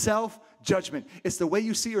 self-judgment. It's the way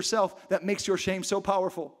you see yourself that makes your shame so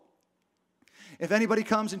powerful. If anybody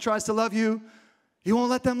comes and tries to love you, you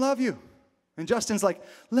won't let them love you. And Justin's like,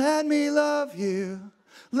 let me love you,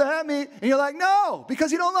 let me. And you're like, no,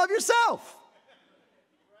 because you don't love yourself.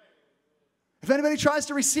 If anybody tries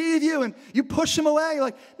to receive you and you push them away, you're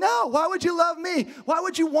like, no, why would you love me? Why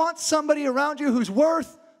would you want somebody around you who's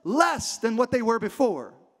worth less than what they were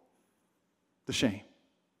before? The shame.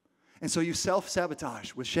 And so you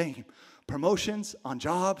self-sabotage with shame. Promotions on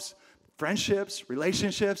jobs, friendships,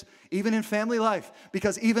 relationships, even in family life.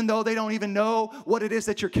 Because even though they don't even know what it is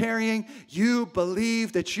that you're carrying, you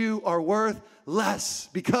believe that you are worth less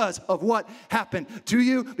because of what happened to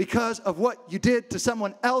you, because of what you did to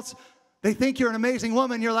someone else. They think you're an amazing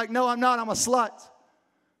woman. You're like, no, I'm not. I'm a slut.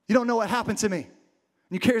 You don't know what happened to me. And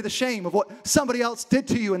you carry the shame of what somebody else did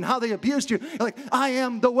to you and how they abused you. You're like, I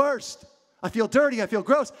am the worst. I feel dirty. I feel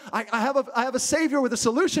gross. I have a Savior with a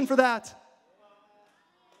solution for that.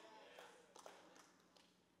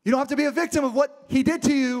 You don't have to be a victim of what he did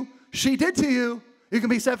to you, she did to you. You can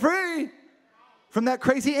be set free from that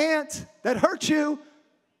crazy aunt that hurt you,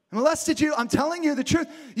 molested you. I'm telling you the truth.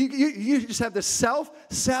 You just have this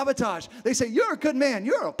self-sabotage. They say, you're a good man.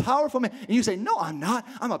 You're a powerful man. And you say, no, I'm not.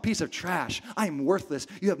 I'm a piece of trash. I am worthless.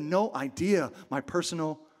 You have no idea my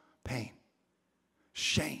personal pain.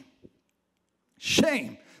 Shame.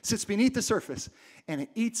 Shame sits beneath the surface, and it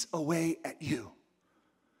eats away at you.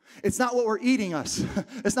 It's not what we're eating us.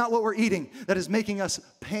 It's not what we're eating that is making us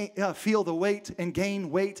feel the weight and gain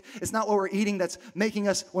weight. It's not what we're eating that's making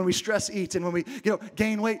us, when we stress eat and when we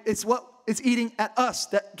gain weight. It's what it's eating at us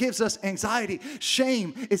that gives us anxiety.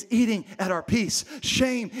 Shame is eating at our peace.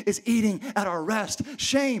 Shame is eating at our rest.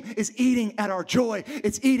 Shame is eating at our joy.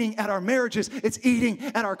 It's eating at our marriages. It's eating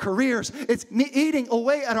at our careers. It's eating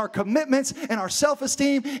away at our commitments and our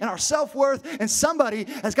self-esteem and our self-worth. And somebody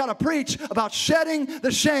has got to preach about shedding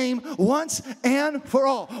the shame once and for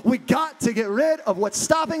all. We got to get rid of what's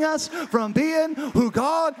stopping us from being who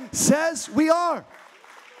God says we are.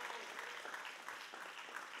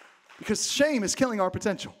 Because shame is killing our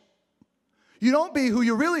potential. You don't be who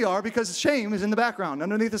you really are because shame is in the background,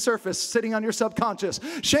 underneath the surface, sitting on your subconscious.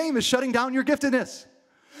 Shame is shutting down your giftedness.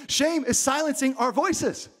 Shame is silencing our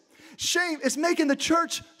voices. Shame is making the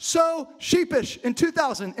church so sheepish in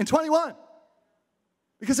 2021.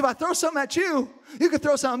 Because if I throw something at you, you can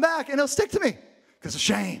throw something back and it'll stick to me because of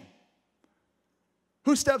shame.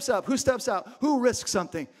 Who steps up? Who steps out? Who risks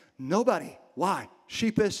something? Nobody. Why?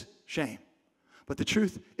 Sheepish shame. But the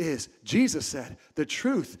truth is, Jesus said, the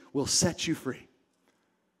truth will set you free.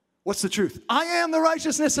 What's the truth? I am the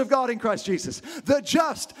righteousness of God in Christ Jesus. The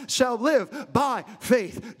just shall live by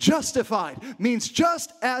faith. Justified means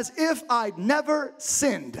just as if I'd never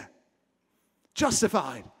sinned.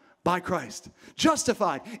 Justified by Christ.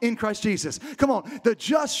 Justified in Christ Jesus. Come on. The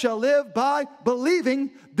just shall live by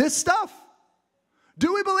believing this stuff.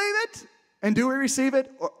 Do we believe it? And do we receive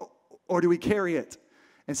it? Or do we carry it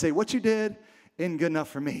and say, what you did isn't good enough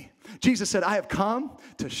for me? Jesus said, I have come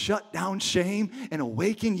to shut down shame and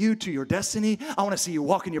awaken you to your destiny. I want to see you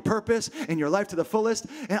walk in your purpose and your life to the fullest.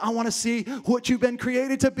 And I want to see what you've been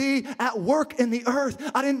created to be at work in the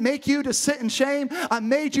earth. I didn't make you to sit in shame. I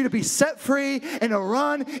made you to be set free and to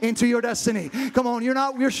run into your destiny. Come on, you're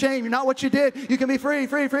not your shame. You're not what you did. You can be free,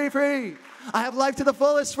 free, free, free. I have life to the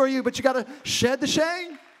fullest for you, but you got to shed the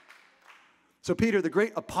shame. So Peter, the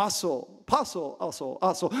great apostle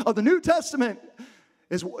of the New Testament,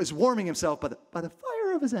 is warming himself by the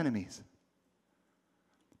fire of his enemies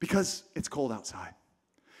because it's cold outside.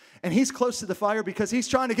 And he's close to the fire because he's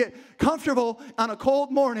trying to get comfortable on a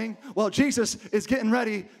cold morning while Jesus is getting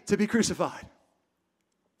ready to be crucified.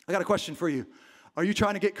 I got a question for you. Are you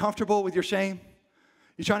trying to get comfortable with your shame?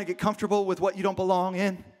 You trying to get comfortable with what you don't belong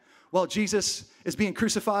in while Jesus is being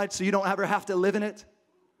crucified so you don't ever have to live in it?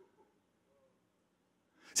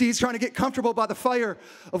 See, he's trying to get comfortable by the fire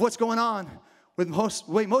of what's going on with the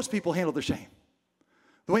way most people handle their shame,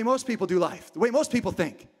 the way most people do life, the way most people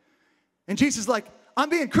think. And Jesus is like, I'm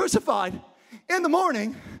being crucified in the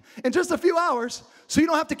morning in just a few hours so you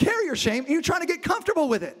don't have to carry your shame, and you're trying to get comfortable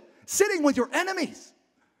with it, sitting with your enemies.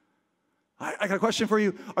 I got a question for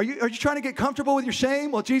you. Are you trying to get comfortable with your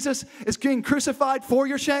shame while Jesus is getting crucified for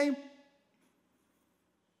your shame?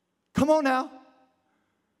 Come on now.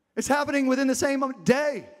 It's happening within the same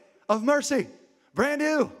day of mercy. Brand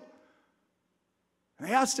new. And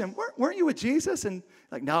they asked him, weren't you with Jesus? And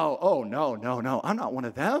like, no. I'm not one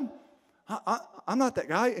of them. I'm not that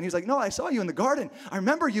guy. And he's like, no, I saw you in the garden. I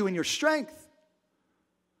remember you in your strength.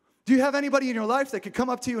 Do you have anybody in your life that could come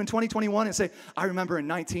up to you in 2021 and say, I remember in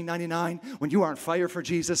 1999 when you were on fire for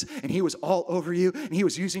Jesus and he was all over you and he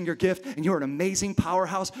was using your gift and you were an amazing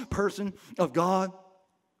powerhouse person of God?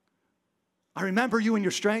 I remember you in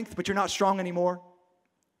your strength, but you're not strong anymore.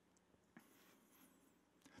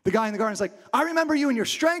 The guy in the garden is like, I remember you in your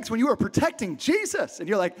strength when you were protecting Jesus. And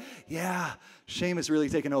you're like, yeah, shame has really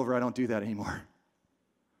taken over. I don't do that anymore.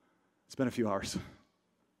 It's been a few hours.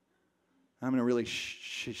 I'm in a really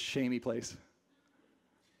shamey place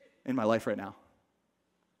in my life right now.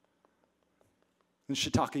 And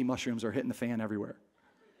shiitake mushrooms are hitting the fan everywhere.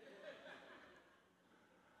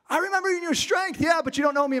 I remember you in your strength, yeah, but you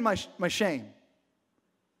don't know me in my shame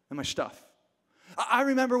and my stuff. I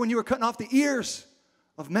remember when you were cutting off the ears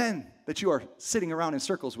of men that you are sitting around in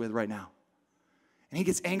circles with right now. And he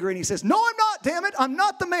gets angry and he says, no, I'm not, damn it. I'm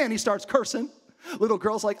not the man. He starts cursing. Little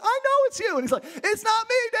girl's like, I know it's you. And he's like, it's not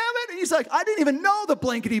me, damn it. And he's like, I didn't even know the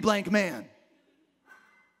blankety blank man.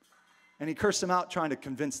 And he cursed them out trying to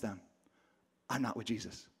convince them, I'm not with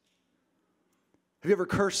Jesus. Have you ever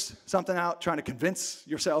cursed something out trying to convince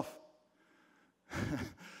yourself?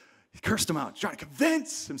 He cursed him out, trying to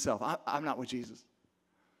convince himself, I'm not with Jesus.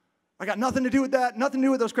 I got nothing to do with that, nothing to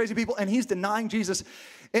do with those crazy people. And he's denying Jesus.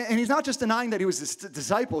 And he's not just denying that he was his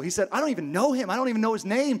disciple. He said, I don't even know him. I don't even know his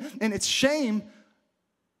name. And it's shame,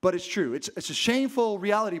 but it's true. It's a shameful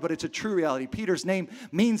reality, but it's a true reality. Peter's name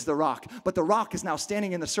means the rock. But the rock is now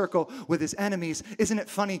standing in the circle with his enemies. Isn't it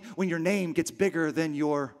funny when your name gets bigger than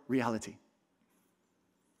your reality?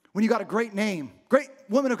 When you got a great name, great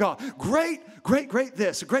woman of God, great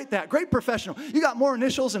this, great that, great professional. You got more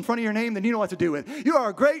initials in front of your name than you know what to do with. You are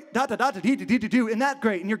a great do, and that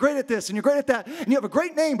great, and you're great at this, and you're great at that, and you have a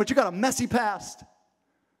great name, but you got a messy past.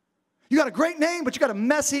 You got a great name, but you got a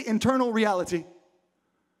messy internal reality.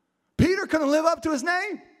 Peter couldn't live up to his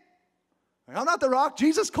name. I'm not the rock.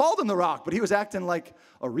 Jesus called him the rock, but he was acting like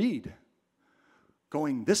a reed,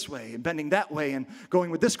 going this way and bending that way and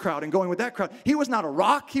going with this crowd and going with that crowd. He was not a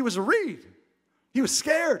rock. He was a reed. He was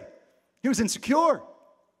scared. He was insecure.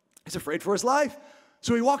 He's afraid for his life.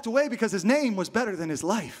 So he walked away because his name was better than his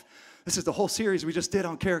life. This is the whole series we just did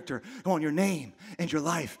on character. Go on, your name and your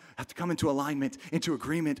life have to come into alignment, into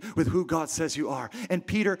agreement with who God says you are. And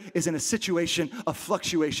Peter is in a situation of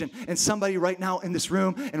fluctuation. And somebody right now in this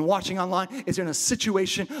room and watching online is in a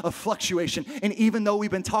situation of fluctuation. And even though we've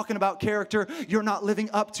been talking about character, you're not living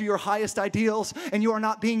up to your highest ideals and you are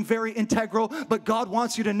not being very integral. But God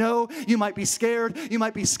wants you to know you might be scared. You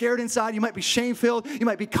might be scared inside. You might be shame-filled. You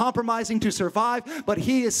might be compromising to survive. But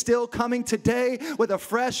He is still coming today with a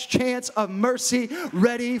fresh chance of mercy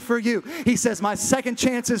ready for you. He says, my second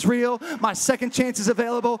chance is real. My second chance is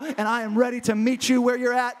available, and I am ready to meet you where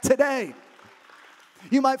you're at today.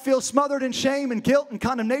 You might feel smothered in shame and guilt and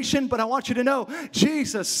condemnation, but I want you to know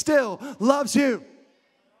Jesus still loves you.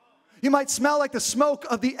 You might smell like the smoke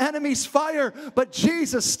of the enemy's fire, but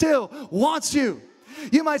Jesus still wants you.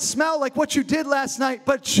 You might smell like what you did last night,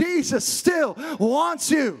 but Jesus still wants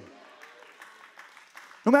you.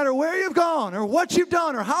 No matter where you've gone or what you've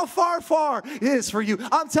done or how far it is for you,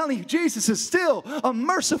 I'm telling you, Jesus is still a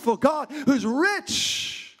merciful God who's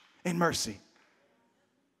rich in mercy.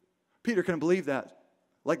 Peter couldn't believe that,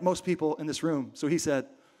 like most people in this room. So he said,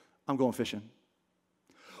 I'm going fishing.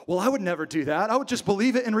 Well, I would never do that. I would just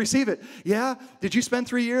believe it and receive it. Yeah? Did you spend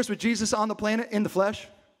 3 years with Jesus on the planet in the flesh?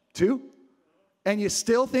 2? And you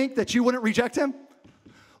still think that you wouldn't reject Him?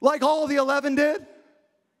 Like all the 11 did?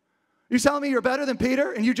 You telling me you're better than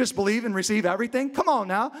Peter and you just believe and receive everything? Come on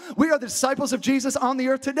now. We are the disciples of Jesus on the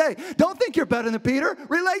earth today. Don't think you're better than Peter.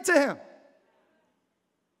 Relate to him.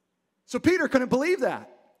 So Peter couldn't believe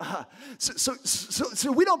that.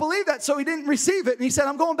 So we don't believe that, so he didn't receive it. And he said,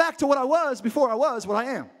 I'm going back to what I was before I was what I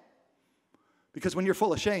am. Because when you're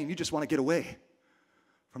full of shame, you just want to get away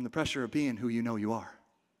from the pressure of being who you know you are.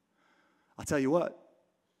 I'll tell you what.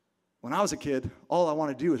 When I was a kid, all I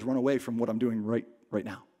want to do is run away from what I'm doing right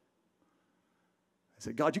now. I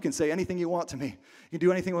said, God, you can say anything you want to me. You can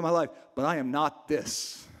do anything with my life, but I am not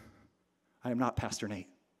this. I am not Pastor Nate.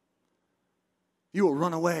 You will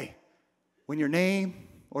run away when your name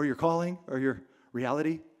or your calling or your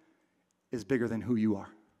reality is bigger than who you are.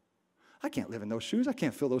 I can't live in those shoes. I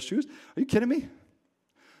can't fill those shoes. Are you kidding me?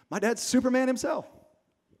 My dad's Superman himself.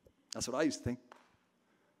 That's what I used to think.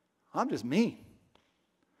 I'm just mean.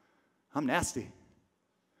 I'm nasty.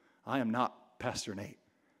 I am not Pastor Nate.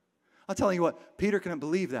 I'm telling you what, Peter couldn't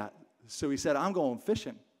believe that. So he said, I'm going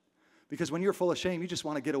fishing. Because when you're full of shame, you just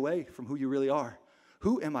want to get away from who you really are.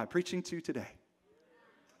 Who am I preaching to today?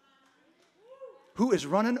 Who is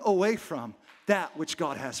running away from that which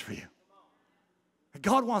God has for you?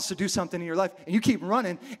 God wants to do something in your life, and you keep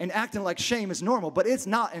running and acting like shame is normal, but it's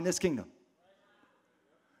not in this kingdom.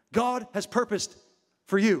 God has purposed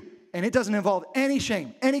for you, and it doesn't involve any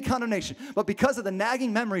shame, any condemnation. But because of the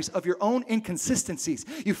nagging memories of your own inconsistencies,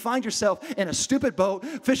 you find yourself in a stupid boat,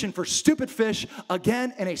 fishing for stupid fish,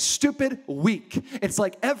 again in a stupid week. It's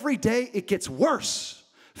like every day it gets worse.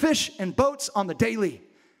 Fish and boats on the daily.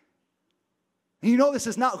 And you know this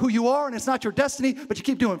is not who you are and it's not your destiny, but you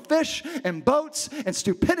keep doing fish and boats and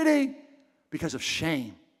stupidity because of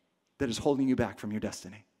shame that is holding you back from your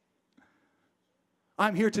destiny.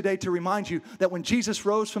 I'm here today to remind you that when Jesus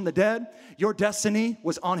rose from the dead, your destiny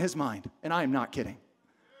was on His mind. And I am not kidding.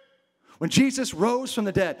 When Jesus rose from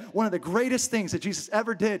the dead, one of the greatest things that Jesus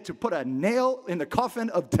ever did to put a nail in the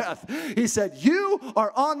coffin of death, he said, you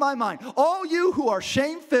are on my mind. All you who are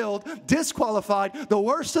shame-filled, disqualified, the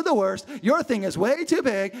worst of the worst, your thing is way too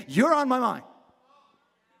big, you're on my mind.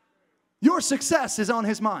 Your success is on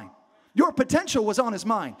his mind. Your potential was on his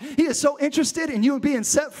mind. He is so interested in you being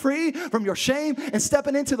set free from your shame and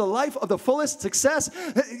stepping into the life of the fullest success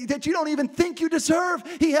that you don't even think you deserve.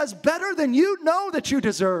 He has better than you know that you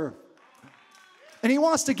deserve. And he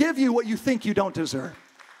wants to give you what you think you don't deserve.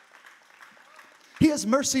 He has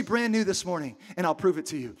mercy brand new this morning, and I'll prove it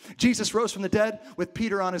to you. Jesus rose from the dead with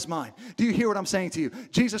Peter on his mind. Do you hear what I'm saying to you?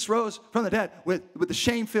 Jesus rose from the dead with the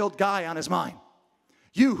shame-filled guy on his mind.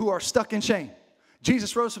 You who are stuck in shame.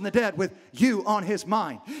 Jesus rose from the dead with you on his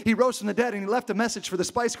mind. He rose from the dead and he left a message for the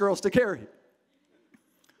Spice Girls to carry.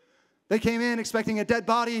 They came in expecting a dead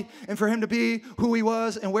body and for him to be who he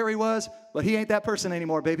was and where he was, but he ain't that person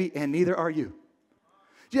anymore, baby, and neither are you.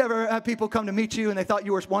 Do you ever have people come to meet you and they thought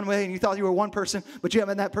you were one way and you thought you were one person, but you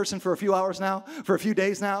haven't been that person for a few hours now, for a few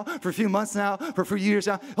days now, for a few months now, for a few years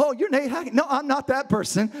now? Oh, you're Nate Hackett. No, I'm not that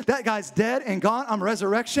person. That guy's dead and gone. I'm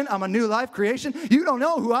resurrection. I'm a new life creation. You don't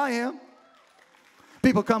know who I am.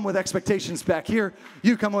 People come with expectations back here.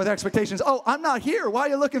 You come with expectations. Oh, I'm not here. Why are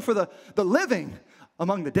you looking for the living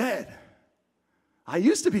among the dead? I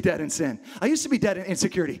used to be dead in sin. I used to be dead in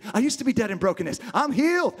insecurity. I used to be dead in brokenness. I'm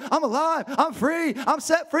healed. I'm alive. I'm free. I'm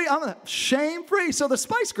set free. I'm shame-free. So the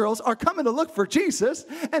Spice Girls are coming to look for Jesus,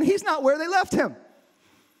 and he's not where they left him.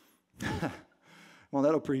 Well,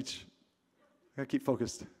 that'll preach. I got to keep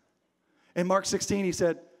focused. In Mark 16, he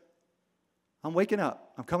said, I'm waking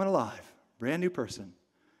up. I'm coming alive. Brand new person.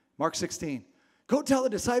 Mark 16. Go tell the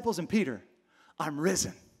disciples and Peter, I'm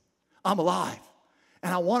risen. I'm alive.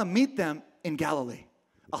 And I want to meet them in Galilee.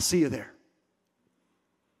 I'll see you there.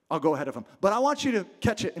 I'll go ahead of them. But I want you to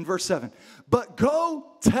catch it in verse 7. But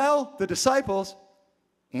go tell the disciples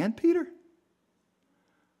and Peter.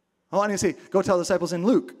 I want you to say, go tell the disciples in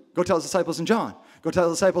Luke. Go tell the disciples in John. Go tell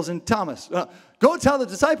the disciples in Thomas. Go tell the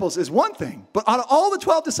disciples is one thing. But out of all the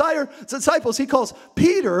 12 disciples, he calls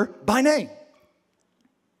Peter by name.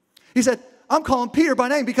 He said, I'm calling Peter by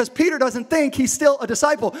name because Peter doesn't think he's still a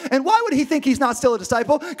disciple. And why would he think he's not still a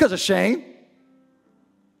disciple? Because of shame.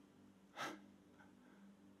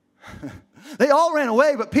 They all ran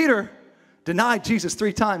away, but Peter denied Jesus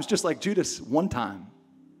 3 times, just like Judas 1 time.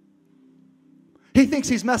 He thinks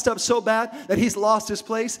he's messed up so bad that he's lost his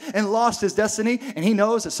place and lost his destiny, and he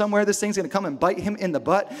knows that somewhere this thing's going to come and bite him in the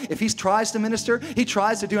butt. If he tries to minister, he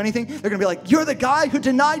tries to do anything, they're going to be like, you're the guy who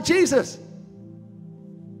denied Jesus.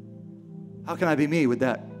 How can I be me with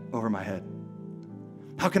that over my head?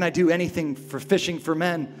 How can I do anything for fishing for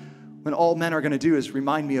men when all men are going to do is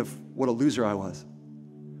remind me of what a loser I was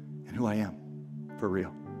and who I am for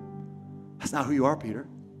real? That's not who you are, Peter.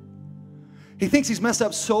 He thinks he's messed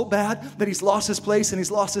up so bad that he's lost his place and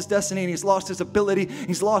he's lost his destiny and he's lost his ability,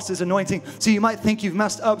 he's lost his anointing. So you might think you've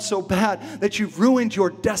messed up so bad that you've ruined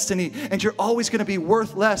your destiny and you're always going to be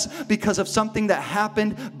worth less because of something that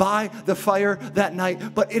happened by the fire that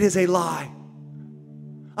night. But it is a lie.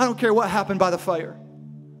 I don't care what happened by the fire.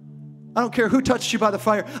 I don't care who touched you by the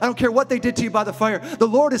fire. I don't care what they did to you by the fire. The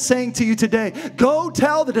Lord is saying to you today, go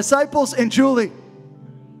tell the disciples and Julie.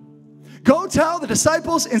 Go tell the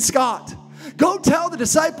disciples and Scott. Go tell the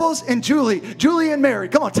disciples and Julie and Mary.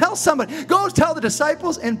 Come on, tell somebody. Go tell the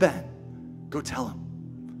disciples and Ben. Go tell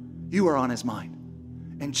them. You are on his mind.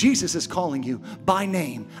 And Jesus is calling you by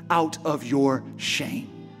name out of your shame.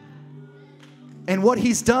 And what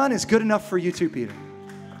he's done is good enough for you too, Peter.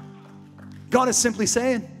 God is simply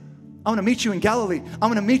saying, I'm going to meet you in Galilee. I'm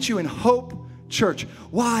going to meet you in Hope Church.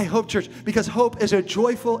 Why Hope Church? Because hope is a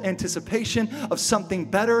joyful anticipation of something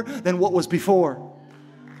better than what was before.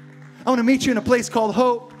 I want to meet you in a place called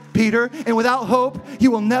Hope, Peter. And without hope, you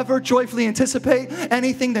will never joyfully anticipate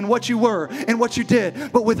anything than what you were and what you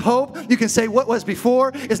did. But with hope, you can say what was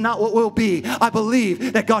before is not what will be. I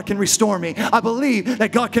believe that God can restore me. I believe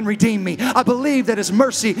that God can redeem me. I believe that his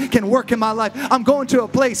mercy can work in my life. I'm going to a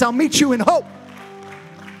place. I'll meet you in hope.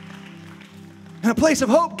 In a place of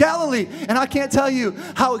hope, Galilee. And I can't tell you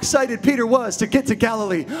how excited Peter was to get to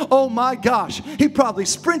Galilee. Oh my gosh. He probably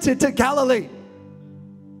sprinted to Galilee.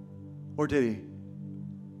 Or did he?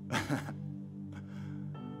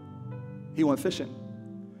 He went fishing.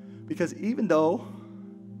 Because even though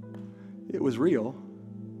it was real,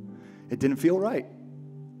 it didn't feel right.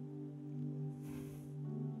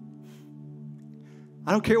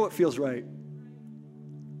 I don't care what feels right.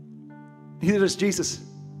 Neither does Jesus.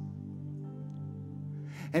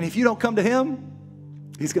 And if you don't come to him,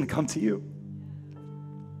 he's going to come to you.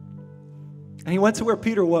 And he went to where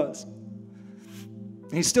Peter was.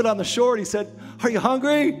 And he stood on the shore and he said, are you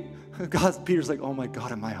hungry? Peter's like, oh my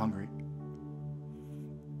God, am I hungry?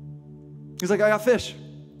 He's like, I got fish.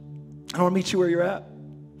 I want to meet you where you're at.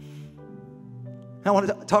 I want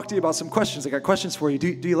to talk to you about some questions. I got questions for you.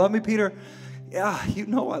 Do you love me, Peter? Yeah, you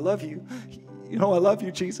know I love you. You know I love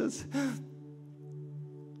you, Jesus.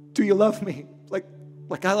 Do you love me?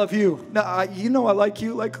 Like I love you. No, you know I like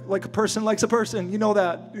you like a person likes a person. You know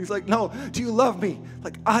that. He's like, no, do you love me?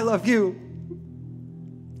 Like I love you.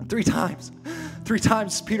 3 times. 3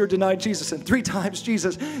 times Peter denied Jesus, and 3 times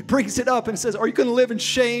Jesus brings it up and says, are you going to live in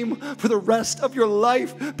shame for the rest of your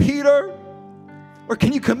life, Peter? Or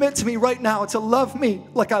can you commit to me right now to love me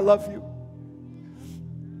like I love you?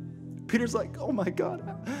 Peter's like, oh my God.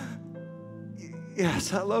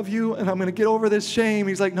 Yes, I love you, and I'm going to get over this shame.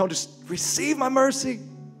 He's like, no, just receive my mercy.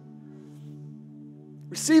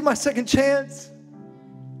 Receive my second chance.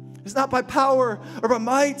 It's not by power or by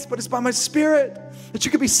might, but it's by my Spirit that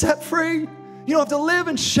you can be set free. You don't have to live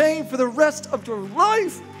in shame for the rest of your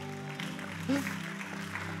life.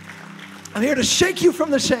 I'm here to shake you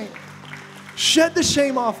from the shame. Shed the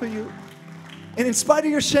shame off of you. And in spite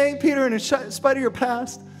of your shame, Peter, and in spite of your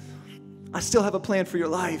past, I still have a plan for your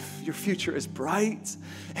life. Your future is bright.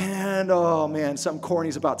 And, oh man, something corny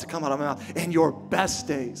is about to come out of my mouth. And your best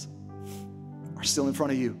days are still in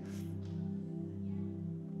front of you.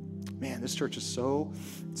 Man, this church is so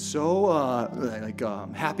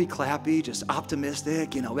happy, clappy, just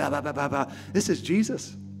optimistic, blah, blah, blah, blah, blah. This is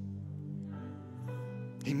Jesus.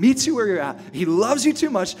 He meets you where you're at. He loves you too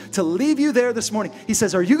much to leave you there this morning. He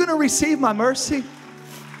says, are you going to receive my mercy?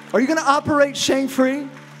 Are you going to operate shame-free?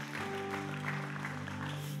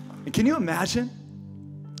 And can you imagine,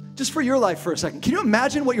 just for your life for a second, can you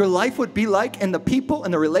imagine what your life would be like and the people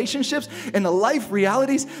and the relationships and the life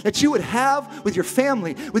realities that you would have with your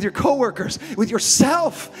family, with your coworkers, with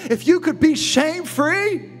yourself, if you could be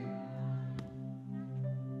shame-free?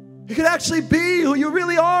 You could actually be who you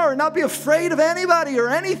really are and not be afraid of anybody or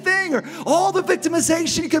anything or all the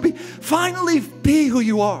victimization. You could finally be who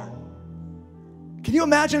you are. Can you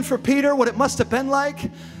imagine for Peter what it must have been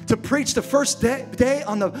like to preach the first day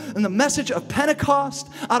on the message of Pentecost?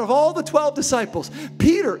 Out of all the 12 disciples,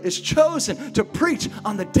 Peter is chosen to preach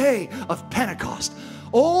on the day of Pentecost.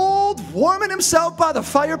 Old, warming himself by the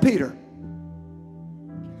fire Peter.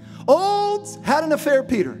 Old, had an affair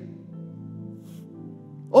Peter.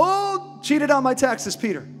 Old, cheated on my taxes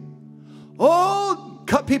Peter. Old,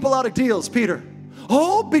 cut people out of deals Peter.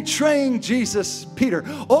 Oh, betraying Jesus, Peter.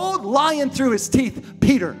 Oh, lying through his teeth,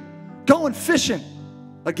 Peter. Going fishing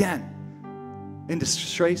again in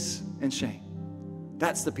disgrace and shame.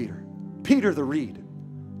 That's the Peter. Peter the reed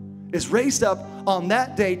is raised up on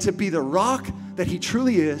that day to be the rock that he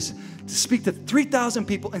truly is, to speak to 3,000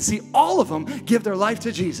 people and see all of them give their life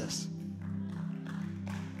to Jesus.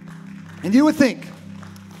 And you would think,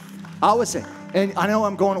 I would say, and I know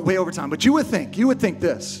I'm going way over time, but you would think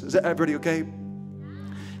this. Is everybody okay?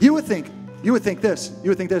 You would think this.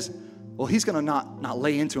 Well, he's going to not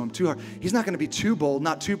lay into him too hard. He's not going to be too bold,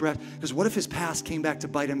 not too brash. Because what if his past came back to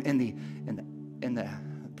bite him in the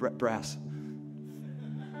brass?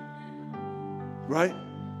 Right?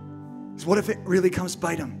 What if it really comes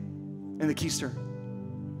bite him in the keister?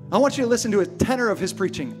 I want you to listen to a tenor of his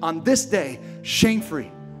preaching on this day, shame-free.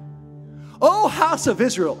 Oh, house of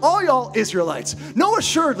Israel, all y'all Israelites, know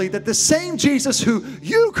assuredly that the same Jesus who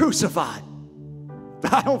you crucified.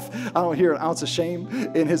 I don't hear an ounce of shame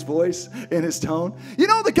in his voice, in his tone. You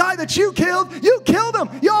know the guy that you killed him.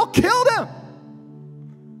 Y'all killed him.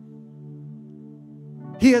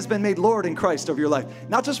 He has been made Lord in Christ over your life.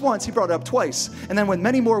 Not just once, he brought it up twice. And then with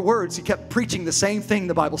many more words, he kept preaching the same thing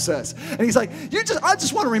the Bible says. And he's like, I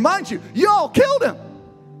just want to remind you, y'all killed him.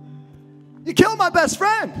 You killed my best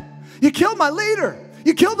friend. You killed my leader.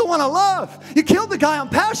 You killed the one I love. You killed the guy I'm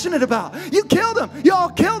passionate about. You killed him. You all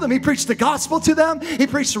killed him. He preached the gospel to them. He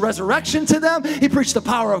preached the resurrection to them. He preached the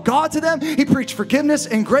power of God to them. He preached forgiveness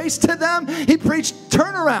and grace to them. He preached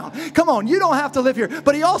turnaround. Come on, you don't have to live here.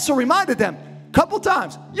 But he also reminded them a couple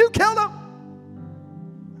times, you killed him.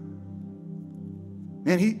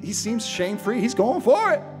 Man, he seems shame-free. He's going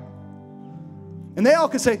for it. And they all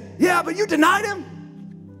could say, yeah, but you denied him.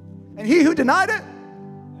 And he who denied it,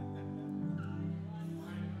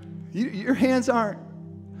 your hands aren't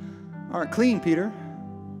clean, Peter.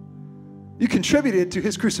 You contributed to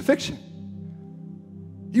his crucifixion.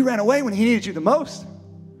 You ran away when he needed you the most.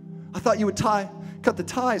 I thought you would cut the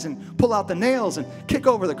ties and pull out the nails and kick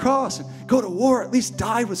over the cross and go to war, at least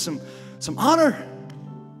die with some honor.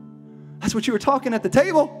 That's what you were talking at the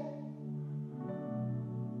table.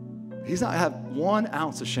 He's not have 1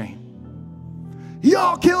 ounce of shame.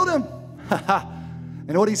 Y'all killed him.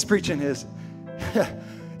 And what he's preaching is,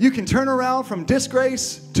 you can turn around from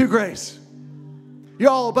disgrace to grace. You're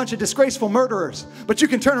all a bunch of disgraceful murderers, but you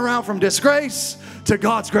can turn around from disgrace to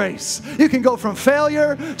God's grace. You can go from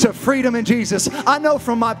failure to freedom in Jesus. I know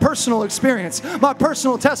from my personal experience, my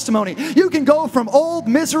personal testimony, you can go from old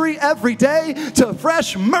misery every day to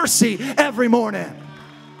fresh mercy every morning.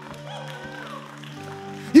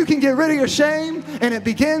 You can get rid of your shame, and it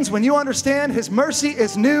begins when you understand His mercy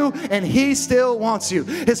is new and He still wants you.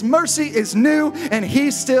 His mercy is new and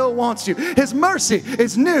He still wants you. His mercy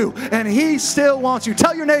is new and He still wants you.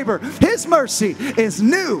 Tell your neighbor, His mercy is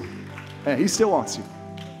new and He still wants you.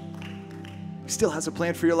 He still has a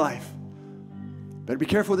plan for your life. Better be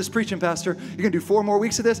careful with this preaching, Pastor. You're going to do 4 more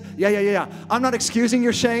weeks of this? Yeah. I'm not excusing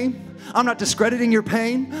your shame. I'm not discrediting your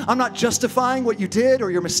pain. I'm not justifying what you did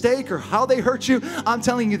or your mistake or how they hurt you. I'm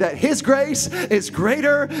telling you that His grace is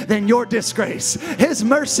greater than your disgrace. His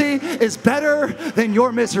mercy is better than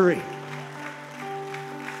your misery.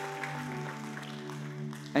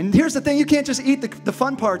 And here's the thing, you can't just eat the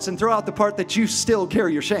fun parts and throw out the part that you still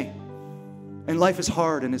carry your shame. And life is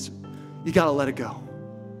hard and you got to let it go.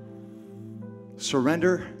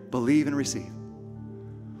 Surrender, believe, and receive.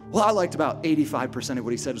 Well, I liked about 85% of what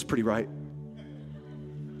he said was pretty right.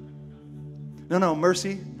 No,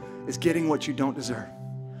 mercy is getting what you don't deserve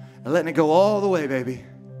and letting it go all the way, baby.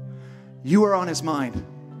 You are on His mind.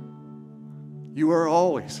 You are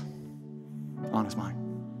always on His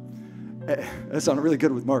mind. That sounded really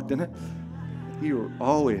good with Mark, didn't it? You are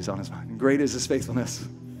always on His mind. And great is His faithfulness.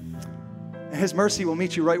 And His mercy will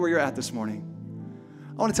meet you right where you're at this morning.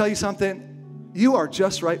 I want to tell you something. You are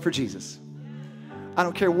just right for Jesus. I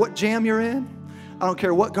don't care what jam you're in. I don't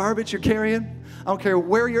care what garbage you're carrying. I don't care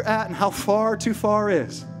where you're at and how far too far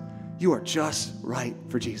is. You are just right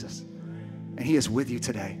for Jesus. And He is with you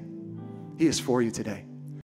today. He is for you today.